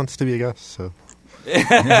 But she wants to be a guest, so.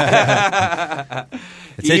 It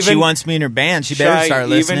said she wants me in her band. She better start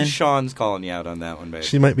listening. Even Sean's calling you out on that one, babe.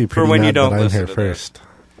 She might be For pretty when mad you don't that I'm listen here to first. this.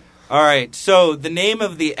 All right, so the name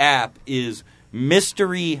of the app is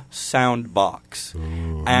Mystery Soundbox.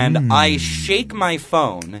 And I shake my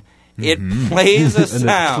phone. It plays a sound.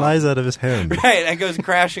 And it flies out of his hand. Right, and goes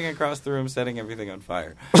crashing across the room, setting everything on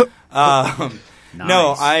fire.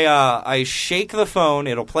 No, I shake the phone.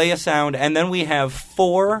 It'll play a sound, and then we have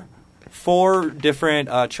four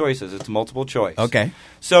different choices. It's multiple choice. Okay.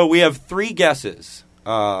 So we have 3 guesses.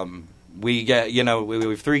 We get, we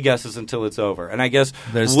have 3 guesses until it's over, and I guess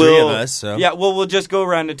there's 3 of us. So yeah, we'll just go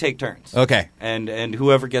around and take turns. Okay. And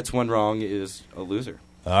whoever gets one wrong is a loser.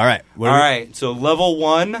 All right. All right. So level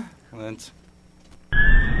 1.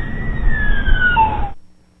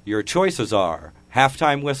 Your choices are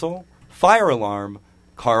halftime whistle, fire alarm,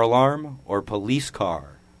 car alarm, or police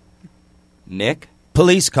car. Nick?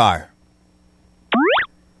 Police car.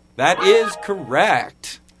 That is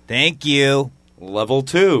correct. Thank you. Level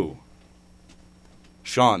 2.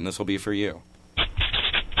 Sean, this will be for you.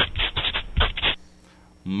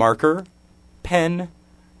 Marker, pen,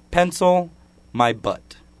 pencil, my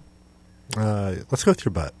butt. Let's go with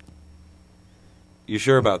your butt. You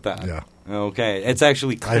sure about that? Yeah. Okay. It's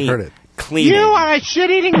actually clean. I heard it. Cleaning. You are a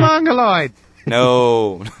shit-eating mongoloid.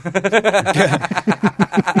 No.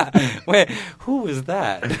 Wait, who was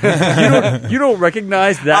that? You don't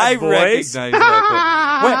recognize that I voice? recognize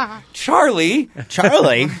that voice. What? Charlie?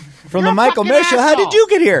 Charlie? From the Michael Mayer Show. How did you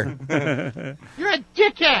get here? You're a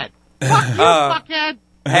dickhead. Fuck you, fuckhead.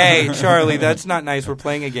 Hey, Charlie, that's not nice. We're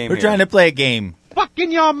playing a game We're here. trying to play a game.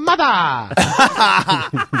 Fucking your mother.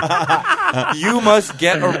 You must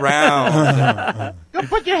get around. Go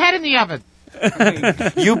put your head in the oven.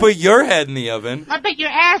 You put your head in the oven. I bet your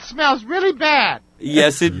ass smells really bad.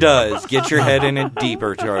 Yes, it does. Get your head in it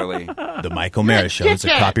deeper, Charlie. The Michael Mayer Show is a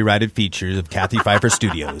copyrighted feature of Kathy Pfeiffer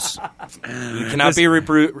Studios. You cannot be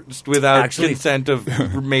reproduced without consent of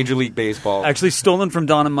Major League Baseball. Actually stolen from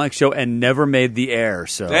Don and Mike's show and never made the air.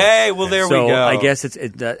 So hey, well, there we go. I guess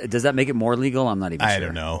does that make it more legal? I'm not even sure. I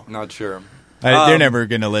don't know. Not sure. They're never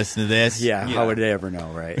going to listen to this. Yeah, how would they ever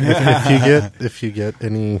know, right? if you get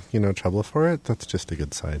any trouble for it, that's just a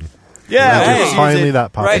good sign. Yeah, hey, finally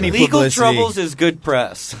that popular. Right, legal troubles is good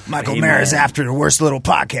press. Michael Mayer is after the worst little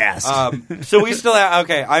podcast. So we still have.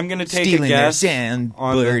 Okay, I'm going to take Stealing a guess sand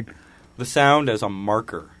on the sound as a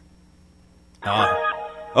marker.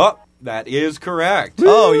 Oh, that is correct. Woo,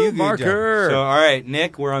 oh, you marker. So all right,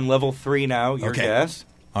 Nick, we're on level 3 now. Your guess.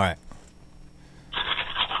 All right.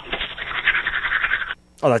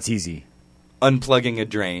 Oh, that's easy. Unplugging a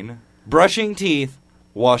drain, brushing teeth,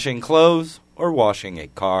 washing clothes, or washing a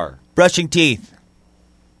car. Brushing teeth.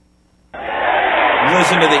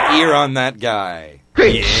 Listen to the ear on that guy.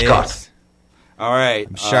 Great Scott. All right.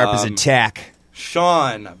 I'm sharp as a tack.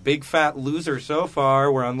 Sean, big fat loser so far.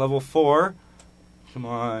 We're on level 4. Come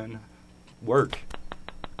on. Work.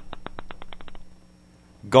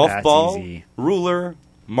 Golf That's ball, easy. ruler,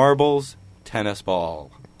 marbles, tennis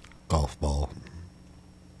ball. Golf ball.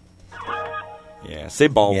 Yeah, say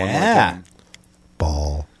ball one more time.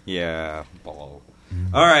 Ball. Yeah, ball.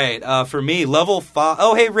 All right, for me, level 5.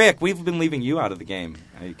 Oh, hey, Rick, we've been leaving you out of the game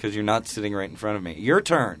because you're not sitting right in front of me. Your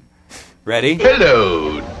turn. Ready?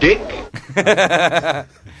 Hello, Dick.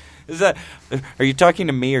 Are you talking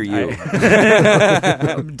to me or you?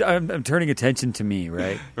 I'm turning attention to me,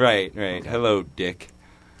 right? Right. Hello, Dick.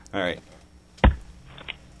 All right.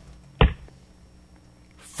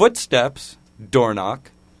 Footsteps, door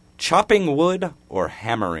knock, chopping wood, or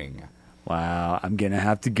hammering. Wow, I'm going to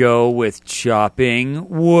have to go with chopping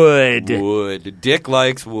wood. Wood. Dick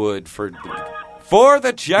likes wood for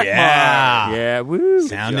the check mark. Yeah, woo.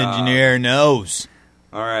 Sound engineer knows.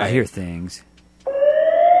 All right. I hear things.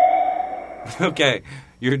 Okay,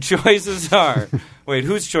 your choices are... Wait,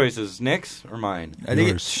 whose choices? Nick's or mine? I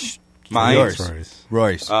think it's mine.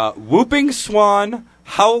 Royce. Whooping swan,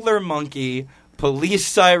 howler monkey, police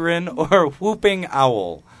siren, or whooping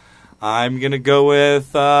owl. I'm going to go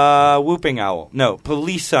with whooping owl. No,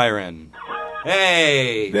 police siren.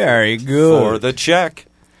 Hey! Very good. For the check.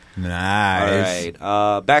 Nice.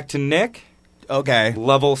 All right. Back to Nick. Okay.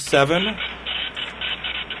 Level 7.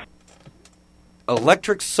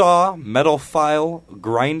 Electric saw, metal file,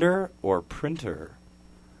 grinder, or printer.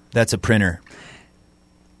 That's a printer.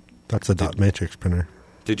 That's a dot matrix printer.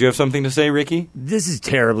 Did you have something to say, Ricky? This is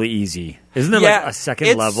terribly easy. Isn't there like a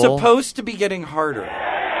second level? It's supposed to be getting harder.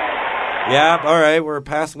 Yeah, all right, we're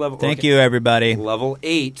past level. Thank you, everybody. Level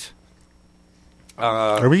 8.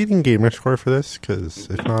 Are we getting gamer score for this? Because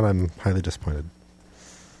if not, I'm highly disappointed.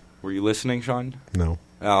 Were you listening, Sean? No.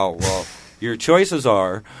 Oh, well, Your choices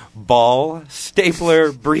are ball,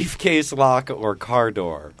 stapler, briefcase lock, or car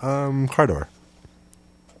door. Car door.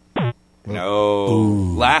 No.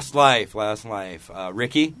 Last life.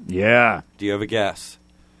 Ricky, Yeah. do you have a guess?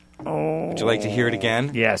 Would you like to hear it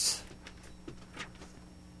again? Yes.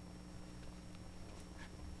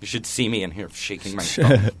 You should see me in here shaking my thumb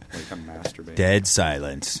like I'm masturbating. Dead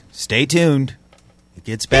silence. Stay tuned. It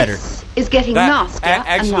gets better. Is getting nastier and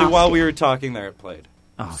Actually, nastier. while we were talking there, it played.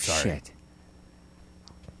 Oh, Sorry. shit.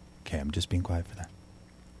 Okay, I'm just being quiet for that.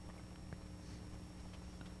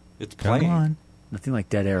 It's Come playing. on. Nothing like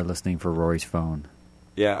dead air listening for Rory's phone.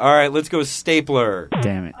 Yeah, all right, let's go stapler.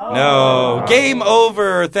 Damn it. No. Game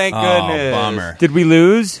over, thank goodness. Bummer. Did we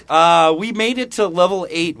lose? We made it to level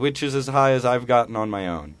 8, which is as high as I've gotten on my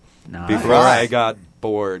own. No. Before I got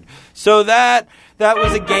bored. So that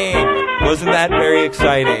was a game. Wasn't that very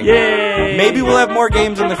exciting? Yay! Maybe we'll have more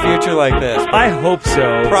games in the future like this. I hope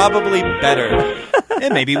so. Probably better.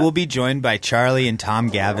 And maybe we'll be joined by Charlie and Tom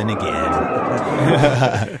Gavin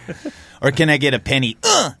again. Or can I get a penny?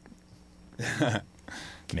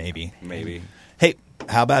 Maybe. Hey,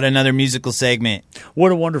 how about another musical segment?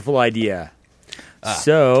 What a wonderful idea.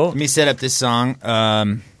 So, Let me set up this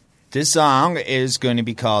song. This song is going to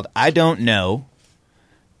be called I Don't Know,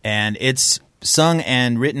 and it's sung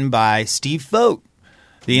and written by Steve Fote,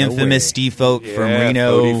 the infamous way. Steve Fote from Yeah,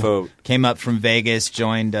 Reno. Fotey Fote. Came up from Vegas,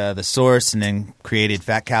 joined The Source, and then created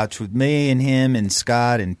Fat Couch with me and him and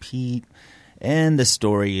Scott and Pete. And the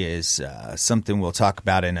story is something we'll talk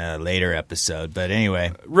about in a later episode. But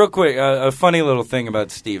anyway. Real quick, a funny little thing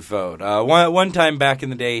about Steve Fote. One time back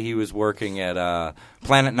in the day, he was working at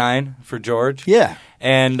Planet 9 for George. Yeah.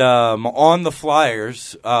 And on the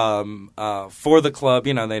flyers for the club,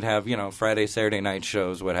 they'd have Friday, Saturday night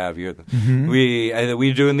shows, what have you. We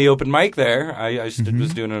were doing the open mic there. I was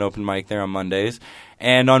doing an open mic there on Mondays,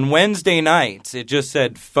 and on Wednesday nights it just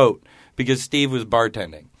said Fote because Steve was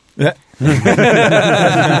bartending. And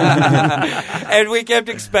we kept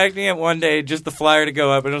expecting it one day, just the flyer to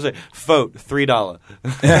go up, and it'll say Fote $3.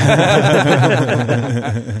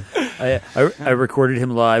 I recorded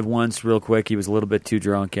him live once real quick. He was a little bit too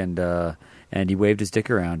drunk, and he waved his dick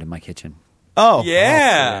around in my kitchen. Oh.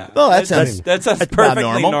 Yeah. Oh, that sounds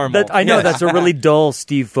perfectly normal. I know that's a really dull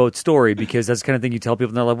Steve Fote story because that's the kind of thing you tell people,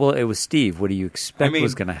 and they're like, well, it was Steve. What do you expect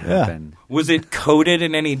was going to happen? Was it coated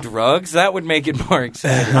in any drugs? That would make it more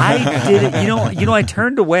exciting. I did it. I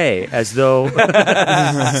turned away as though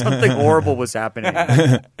something horrible was happening.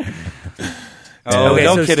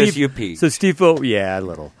 Don't kid us, you pee. So Steve Fote, yeah, a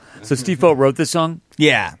little. So Steve Fote wrote this song?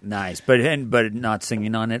 Yeah. Nice. But not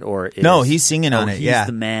singing on it? Or No, he's singing on it, he's yeah.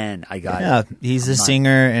 the man. I got Yeah, it. he's a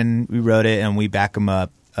singer, and we wrote it, and we back him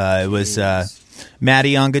up. It was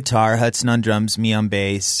Maddie on guitar, Hudson on drums, me on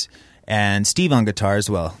bass, and Steve on guitar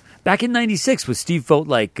as well. Back in '96, was Steve Fote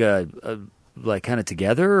like kind of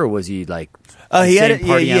together, or was he like He the had same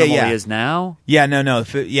party animal yeah. he is now? Yeah, no.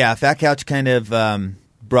 Fat Couch kind of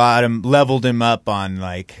leveled him up on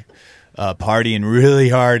like partying really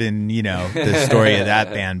hard, and the story of that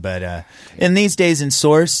band. But in these days in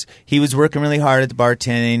Source, he was working really hard at the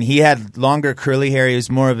bartending. He had longer curly hair. He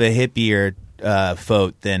was more of a hippier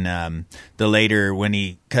Fote than the later when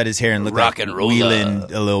he cut his hair and looked Rock like and roller. Wheeling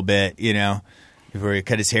a little bit, before he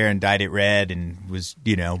cut his hair and dyed it red and was,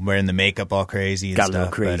 wearing the makeup all crazy and Got stuff. a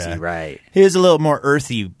little crazy, But, right? he was a little more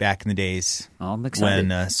earthy back in the days Oh, I'm excited.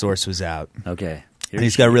 when Source was out. Okay. And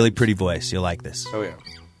he's got a really pretty voice. You'll like this. Oh, yeah.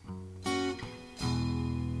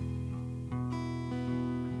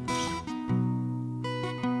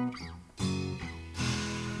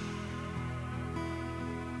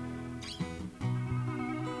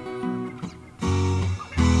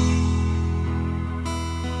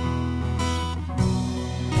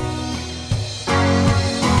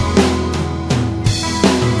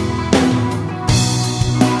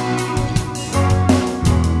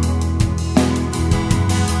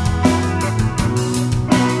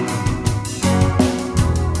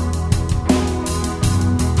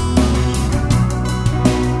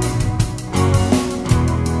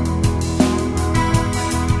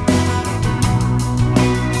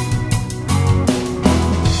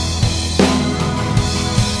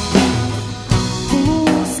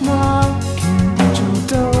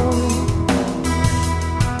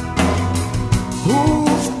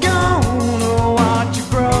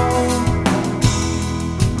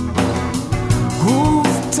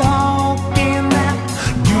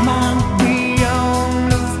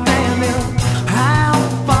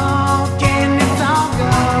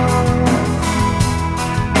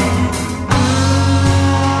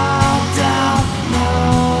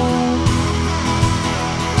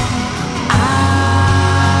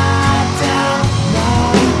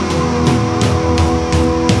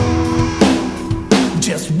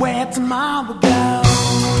 where tomorrow goes.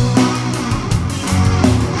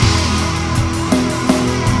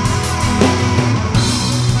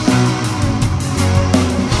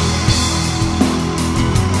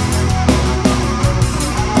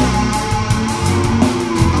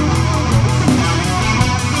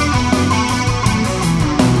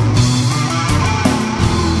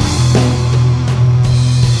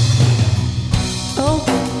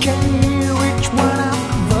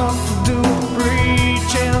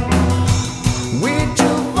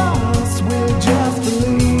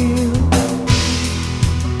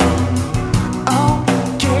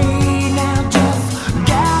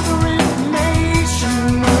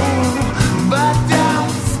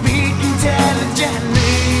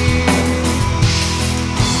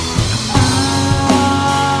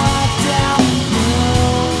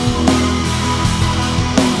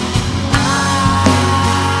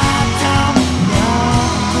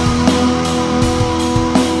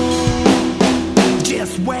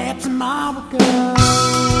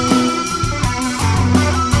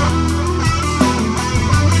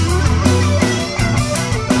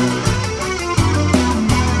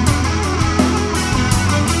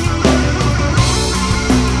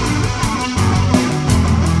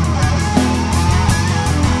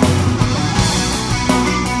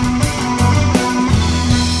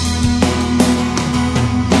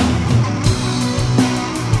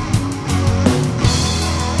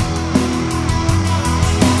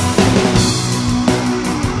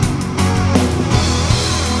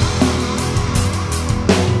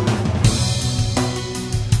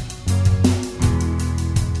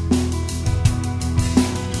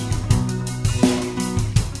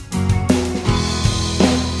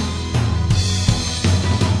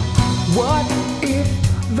 What if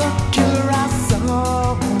the killer I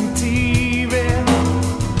saw on TV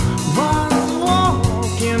was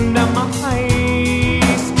walking down my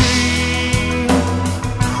high street?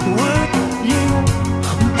 Would you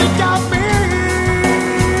think of me?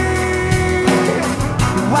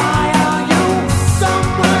 Why are you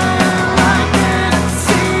somewhere I can't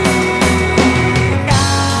see?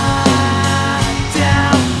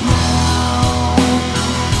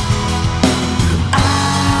 I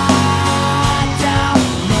don't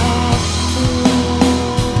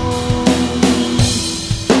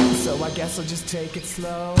know. So I guess I'll just take it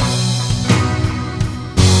slow.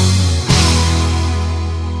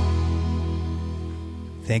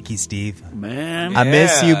 Thank you, Steve. Man. I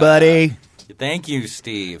miss you, buddy. Thank you,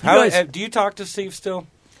 Steve. guys- Do you talk to Steve still?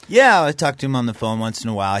 Yeah, I talk to him on the phone once in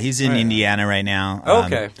a while. He's in Right. Indiana right now.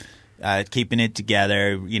 Okay. Keeping it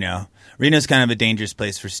together. You know, Reno's kind of a dangerous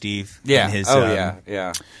place for Steve. Yeah. And his,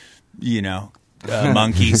 yeah. you know,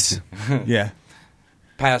 monkeys. Yeah.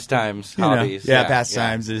 Pastimes, You know, hobbies. yeah,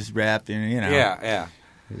 pastimes is rap, and you know. Yeah.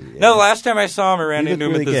 No, last time I saw him, I ran He into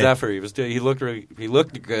him looked at the really good. Zephyr. He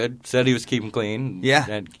looked good. Said he was keeping clean. Yeah.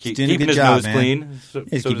 and He's doing a keeping good his job, nose man. clean.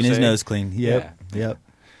 He's so keeping to his say. nose clean. Yep. Yep.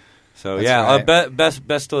 So That's yeah,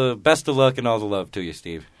 right. best of luck and all the love to you,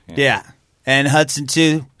 Steve. Yeah. And Hudson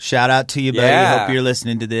too. Shout out to you, buddy. Yeah. Hope you're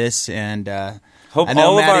listening to this. And Hope I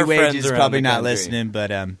know all of Matty our Wage friends is around probably the not country. listening, but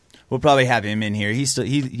we'll probably have him in here.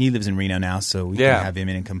 He lives in Reno now, so we Yeah. can have him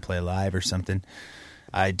in and come play live or something.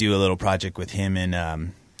 I do a little project with him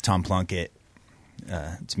and Tom Plunkett.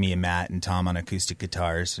 It's me and Matt and Tom on acoustic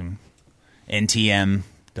guitars and NTM.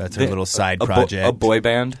 That's our little side project. A boy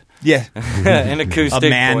band. Yeah. An acoustic A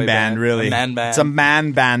man boy band, really. A man band. It's a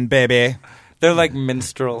man band, baby. They're like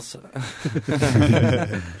minstrels.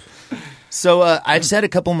 So I just had a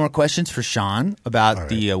couple more questions for Sean about All right.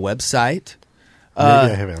 the website. Maybe I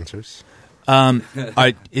have answers.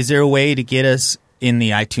 Is there a way to get us in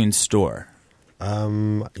the iTunes store? I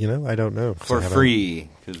don't know. 'cause For I haven't- free,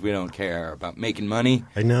 because we don't care about making money.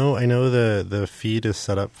 I know the feed is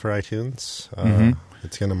set up for iTunes.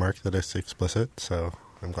 It's going to mark that it's explicit, so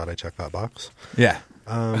I'm glad I checked that box. Yeah.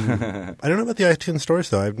 I don't know about the iTunes stores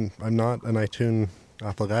though. I'm not an iTunes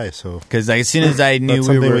Apple guy, so Because as soon as I knew that's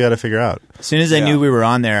we something were, we got to figure out. as soon as I Yeah. knew we were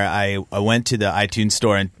on there, I went to the iTunes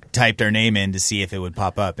store and typed our name in to see if it would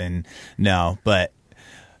pop up, and no. But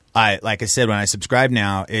like I said, when I subscribed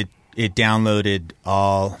now, it downloaded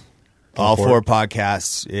all All four four?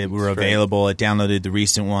 podcasts. It were great. available. It downloaded the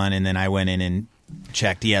recent one, and then I went in and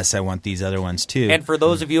checked. Yes, I want these other ones too. And for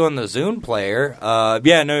those of you on the Zune player,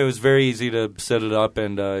 it was very easy to set it up,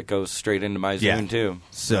 and it goes straight into my Zune too.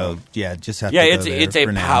 So yeah, just have Yeah, to go it's there a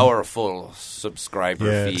for now. powerful subscriber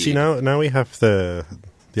Yeah. feed. See now we have the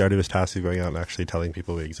arduous task of going out and actually telling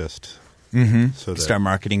people we exist. So that, Start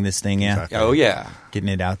marketing this thing, yeah. Exactly. Oh, yeah. Getting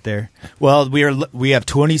it out there. Well, we have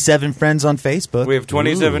 27 friends on Facebook. We have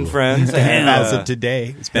 27 friends. And, as of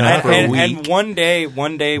today. It's been out for a week. And one day,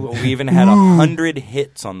 we even had 100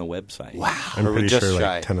 hits on the website. Wow. I'm Or pretty just sure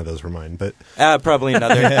shy. like 10 of those were mine, but Probably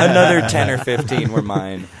another 10 or 15 were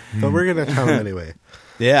mine. we're gonna count anyway.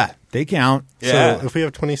 Yeah, they count. Yeah. So if we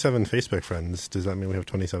have 27 Facebook friends, does that mean we have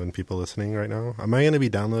 27 people listening right now? Am I going to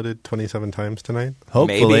be downloaded 27 times tonight?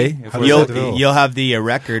 Hopefully. Maybe, if we're You'll, good to go. you'll have the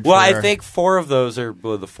record. Well, for I think 4 of those are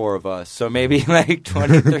the 4 of us. So maybe like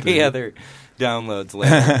 23 other downloads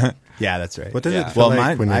later. Yeah, that's right. What does Yeah. it feel Well,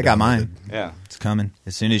 like when you're I got downloaded? mine. Yeah. It's coming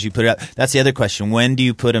as soon as you put it up. That's the other question. When do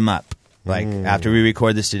you put them up? Like after we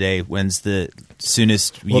record this today, when's the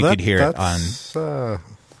soonest you could hear it on?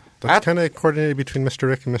 That's kind of coordinated between Mr.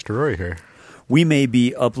 Rick and Mr. Roy here. We may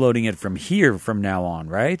be uploading it from here from now on,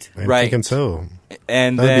 right? I'm Right. thinking so.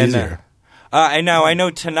 And That'd be then easier. I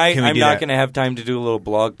know tonight Can we I'm do not that? going to have time to do a little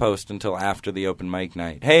blog post until after the open mic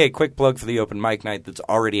night. Hey, a quick plug for the open mic night that's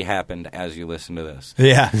already happened as you listen to this.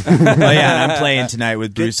 Yeah. Oh, yeah, and I'm playing tonight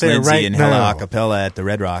with Bruce there Lindsay right and now. Hella Acapella at the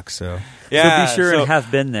Red Rock. So Yeah, so be sure so and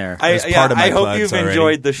have been there. That's part of my I hope plugs you've already.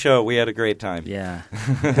 enjoyed the show. We had a great time. Yeah.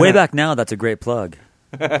 Way back now, that's a great plug.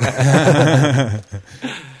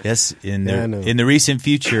 yes, in Yeah, I the know. in the recent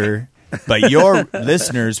future, but your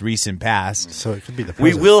listeners' recent past. So it could be the We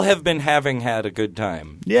present. will have been having had a good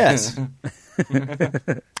time. Yes,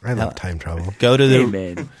 I love time travel. go to the.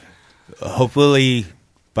 Amen. Hopefully,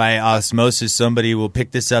 by osmosis, somebody will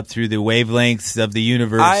pick this up through the wavelengths of the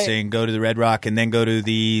universe and go to the Red Rock, and then go to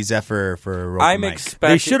the Zephyr for a I'm mic. expecting.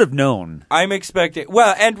 They should have known. I'm expecting.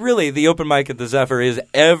 Well, and really, the open mic at the Zephyr is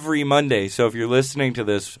every Monday. So if you're listening to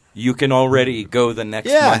this, you can already go the next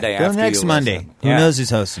Yeah, Monday go after next you Monday. listen. Who Yeah. knows who's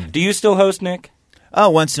hosting? Do you still host, Nick? Oh,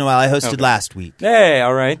 once in a while. I hosted Okay. last week. Hey,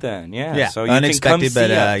 all right then. Yeah. Yeah, So you unexpected, can come but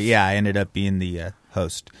see us. yeah, I ended up being the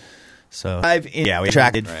host. So we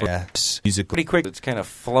attracted Right. for musical. Pretty quick. It's kind of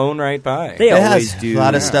flown right by. They It always has do. a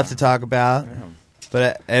lot of stuff to talk about.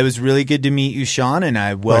 But it was really good to meet you, Sean, and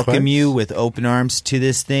I welcome Likewise. you with open arms to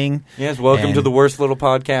this thing. Yes, welcome And- to the Worst Little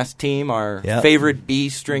Podcast team, our Yep. favorite B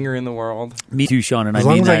stringer in the world. Me too, Sean, and As I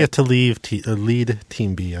long mean as that. I get to lead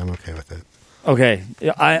Team B, I'm okay with it. Okay,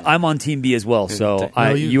 I'm on Team B as well, so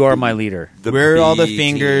No, you- you are my leader. The We're all the B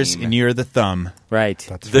fingers, team. and you're the thumb. Right.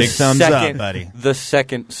 That's The Big thumbs second, up, buddy. The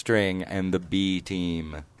second string and the B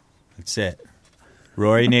team. That's it.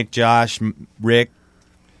 Rory, Nick, Josh, Rick,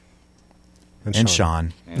 and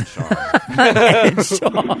Sean. And Sean.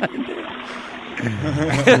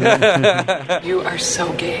 You are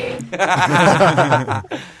so gay.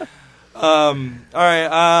 All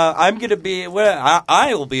right, I'm gonna be. Well,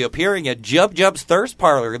 I will be appearing at Jub Jub's Thirst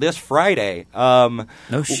Parlor this Friday. No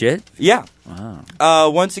shit. Yeah. Wow.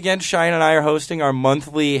 Once again, Cheyenne and I are hosting our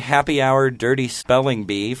monthly happy hour dirty spelling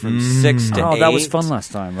bee from 6 to 8. Oh, that was fun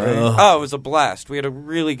last time, right? Oh, it was a blast. We had a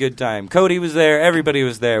really good time. Cody was there. Everybody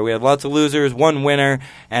was there. We had lots of losers, one winner,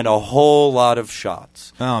 and a whole lot of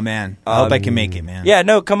shots. Oh, man. I hope I can make it, man. Yeah,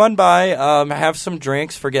 no, come on by. Have some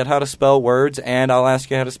drinks, forget how to spell words, and I'll ask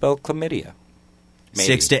you how to spell chlamydia. Maybe.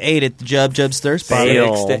 6 to 8 at the Jub's Thirst Bar.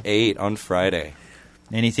 Fail. 6 to 8 on Friday.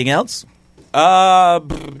 Anything else? No,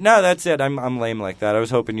 that's it. I'm lame like that. I was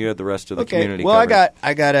hoping you had the rest of the community. Well, covered.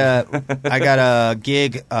 I got a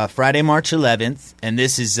gig Friday, March 11th, and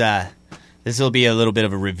this will be a little bit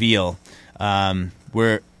of a reveal.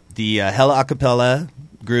 We're the Hella Acapella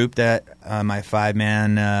group that my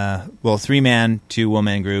 3-man,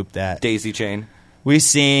 2-woman group that Daisy Chain. we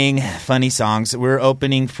sing funny songs. We're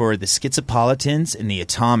opening for the Schizopolitans and the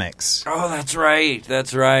Atomics Oh, that's right.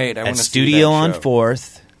 That's right. I at want to Studio see on that show.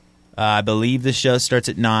 4th. I believe the show starts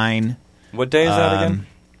at 9. What day is that again?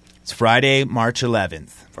 It's Friday, March 11th.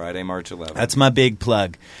 Friday, March 11th. That's my big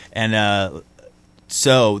plug. And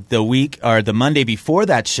so the Monday before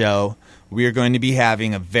that show, we are going to be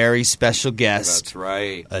having a very special guest, That's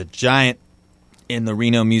right. a giant in the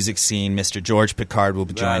Reno music scene. Mr. George Picard will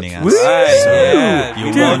be joining us. That's right. So Yeah.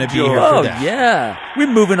 you Dude, want to be here Oh for that. yeah, we're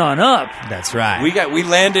moving on up. That's right. We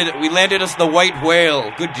landed us the white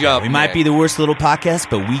whale. Good job. We might Nick. be the worst little podcast,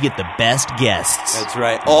 but we get the best guests. That's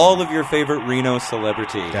right. All of your favorite Reno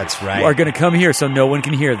celebrities. That's Are right. going to come here so no one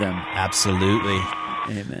can hear them. Absolutely.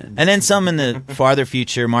 Amen. And then some in the farther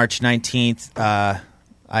future, March 19th.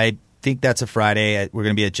 I think that's a Friday. We're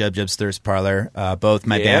going to be at Jub's Thirst Parlor. Both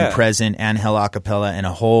my band Present and Hell Acapella and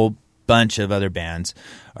a whole bunch of other bands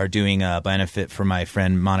are doing a benefit for my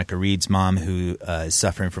friend Monica Reed's mom, who is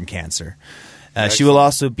suffering from cancer. She will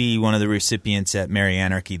also be one of the recipients at Merry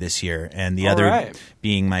Anarchy this year, and the All other right.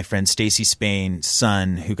 being my friend Stacy Spain's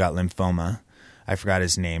son, who got lymphoma. I forgot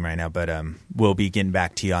his name right now, but we'll be getting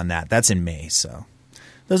back to you on that. That's in May, so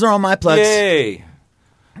those are all my plugs. Yay!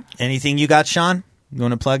 Anything you got, Sean? You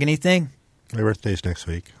want to plug anything? My birthday's next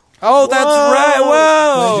week. Oh, that's right.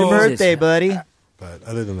 Whoa! When's your Jesus. birthday, buddy? But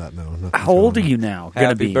other than that, no. nothing's How old are going on. you now? Gonna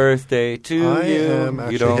Happy be birthday to I you. am You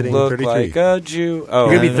actually don't hitting look 33. like a Jew. Oh,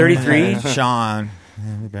 You're gonna be 33. Sean.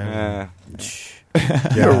 Yeah,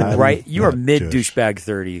 You're I'm right. You are not mid Jewish. douchebag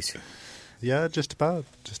 30s. Yeah, just about.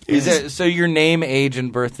 Just about. Is it so? Your name, age,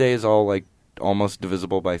 and birthday is all like almost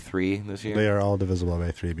divisible by 3 this year. They are all divisible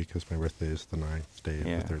by 3 because my birthday is the 9th day of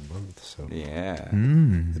Yeah. the 3rd month. So Yeah,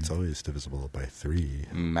 it's always divisible by 3.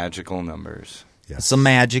 magical numbers. Yes. It's a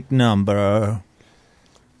magic number.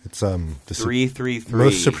 It's the 333.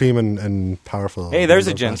 most supreme and powerful. Hey, there's a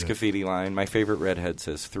number Jen of magic. Scafidi line. My favorite redhead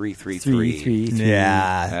says 333. 3.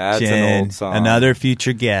 Yeah. That's an Jen, old song. Another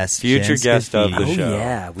future guest. Future Jen guest of the Scafidi. Oh show.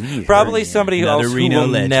 yeah, we need Probably her in somebody Another else who Reno will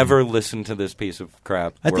legend. never listen to this piece of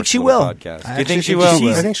crap. I think works she on the will. Podcast. I Do you think actually she think will? she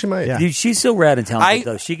will. I think she might. Yeah. here. Dude, she's so rad and talented I-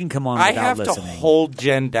 though. She can come on I without have listening. to hold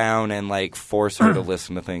Jen down and like force her to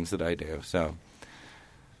listen to things that I do. So,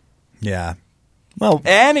 Yeah. Well,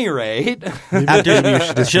 at any rate,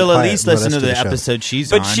 after she'll at quiet least and let listen us to do the the show. episode she's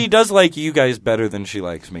but on. she does like you guys better than she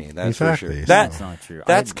likes me. That's Exactly. for sure. So- That's not true.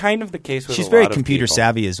 That's kind of the case with She's a very lot of computer people.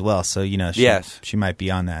 savvy as well, so she, Yes. she might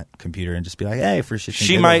be on that computer and just be like, "Hey, for shit and She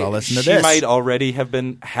giggles, might. I'll listen to She this." might already have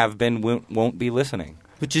been. Won't be listening.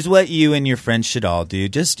 Which is what you and your friends should all do.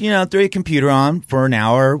 Just, throw your computer on for an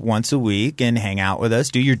hour once a week and hang out with us.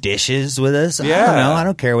 Do your dishes with us. I Yeah. don't know. I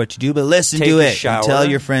don't care what you do, but listen Take to a it. shower. And tell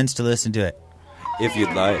your friends to listen to it. If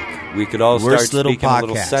you'd like, we could all Worst start little speaking a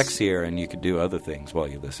little podcast. sexier, and you could do other things while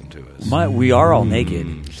you listen to us. we are all naked.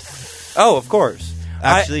 Oh, of course.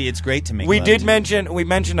 Actually, it's great to make We love did to. mention. We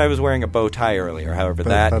mentioned I was wearing a bow tie earlier. However, But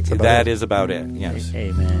that that's about that it. is about it. Yes.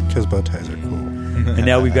 Hey man. Because bow ties are cool. And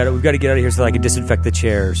now we've got to get out of here so that I can disinfect the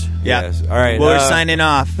chairs. Yeah. Yes. All right. Well, we're signing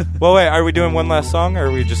off. Well, wait. Are we doing one last song, or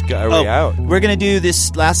are we just? Are we out? We're going to do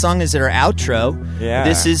this last song is our outro. Yeah.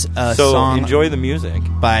 This is a so song enjoy the music.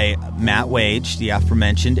 by Matt Wage, the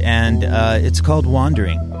aforementioned, and it's called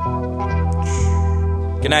Wandering.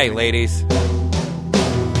 Good night, ladies.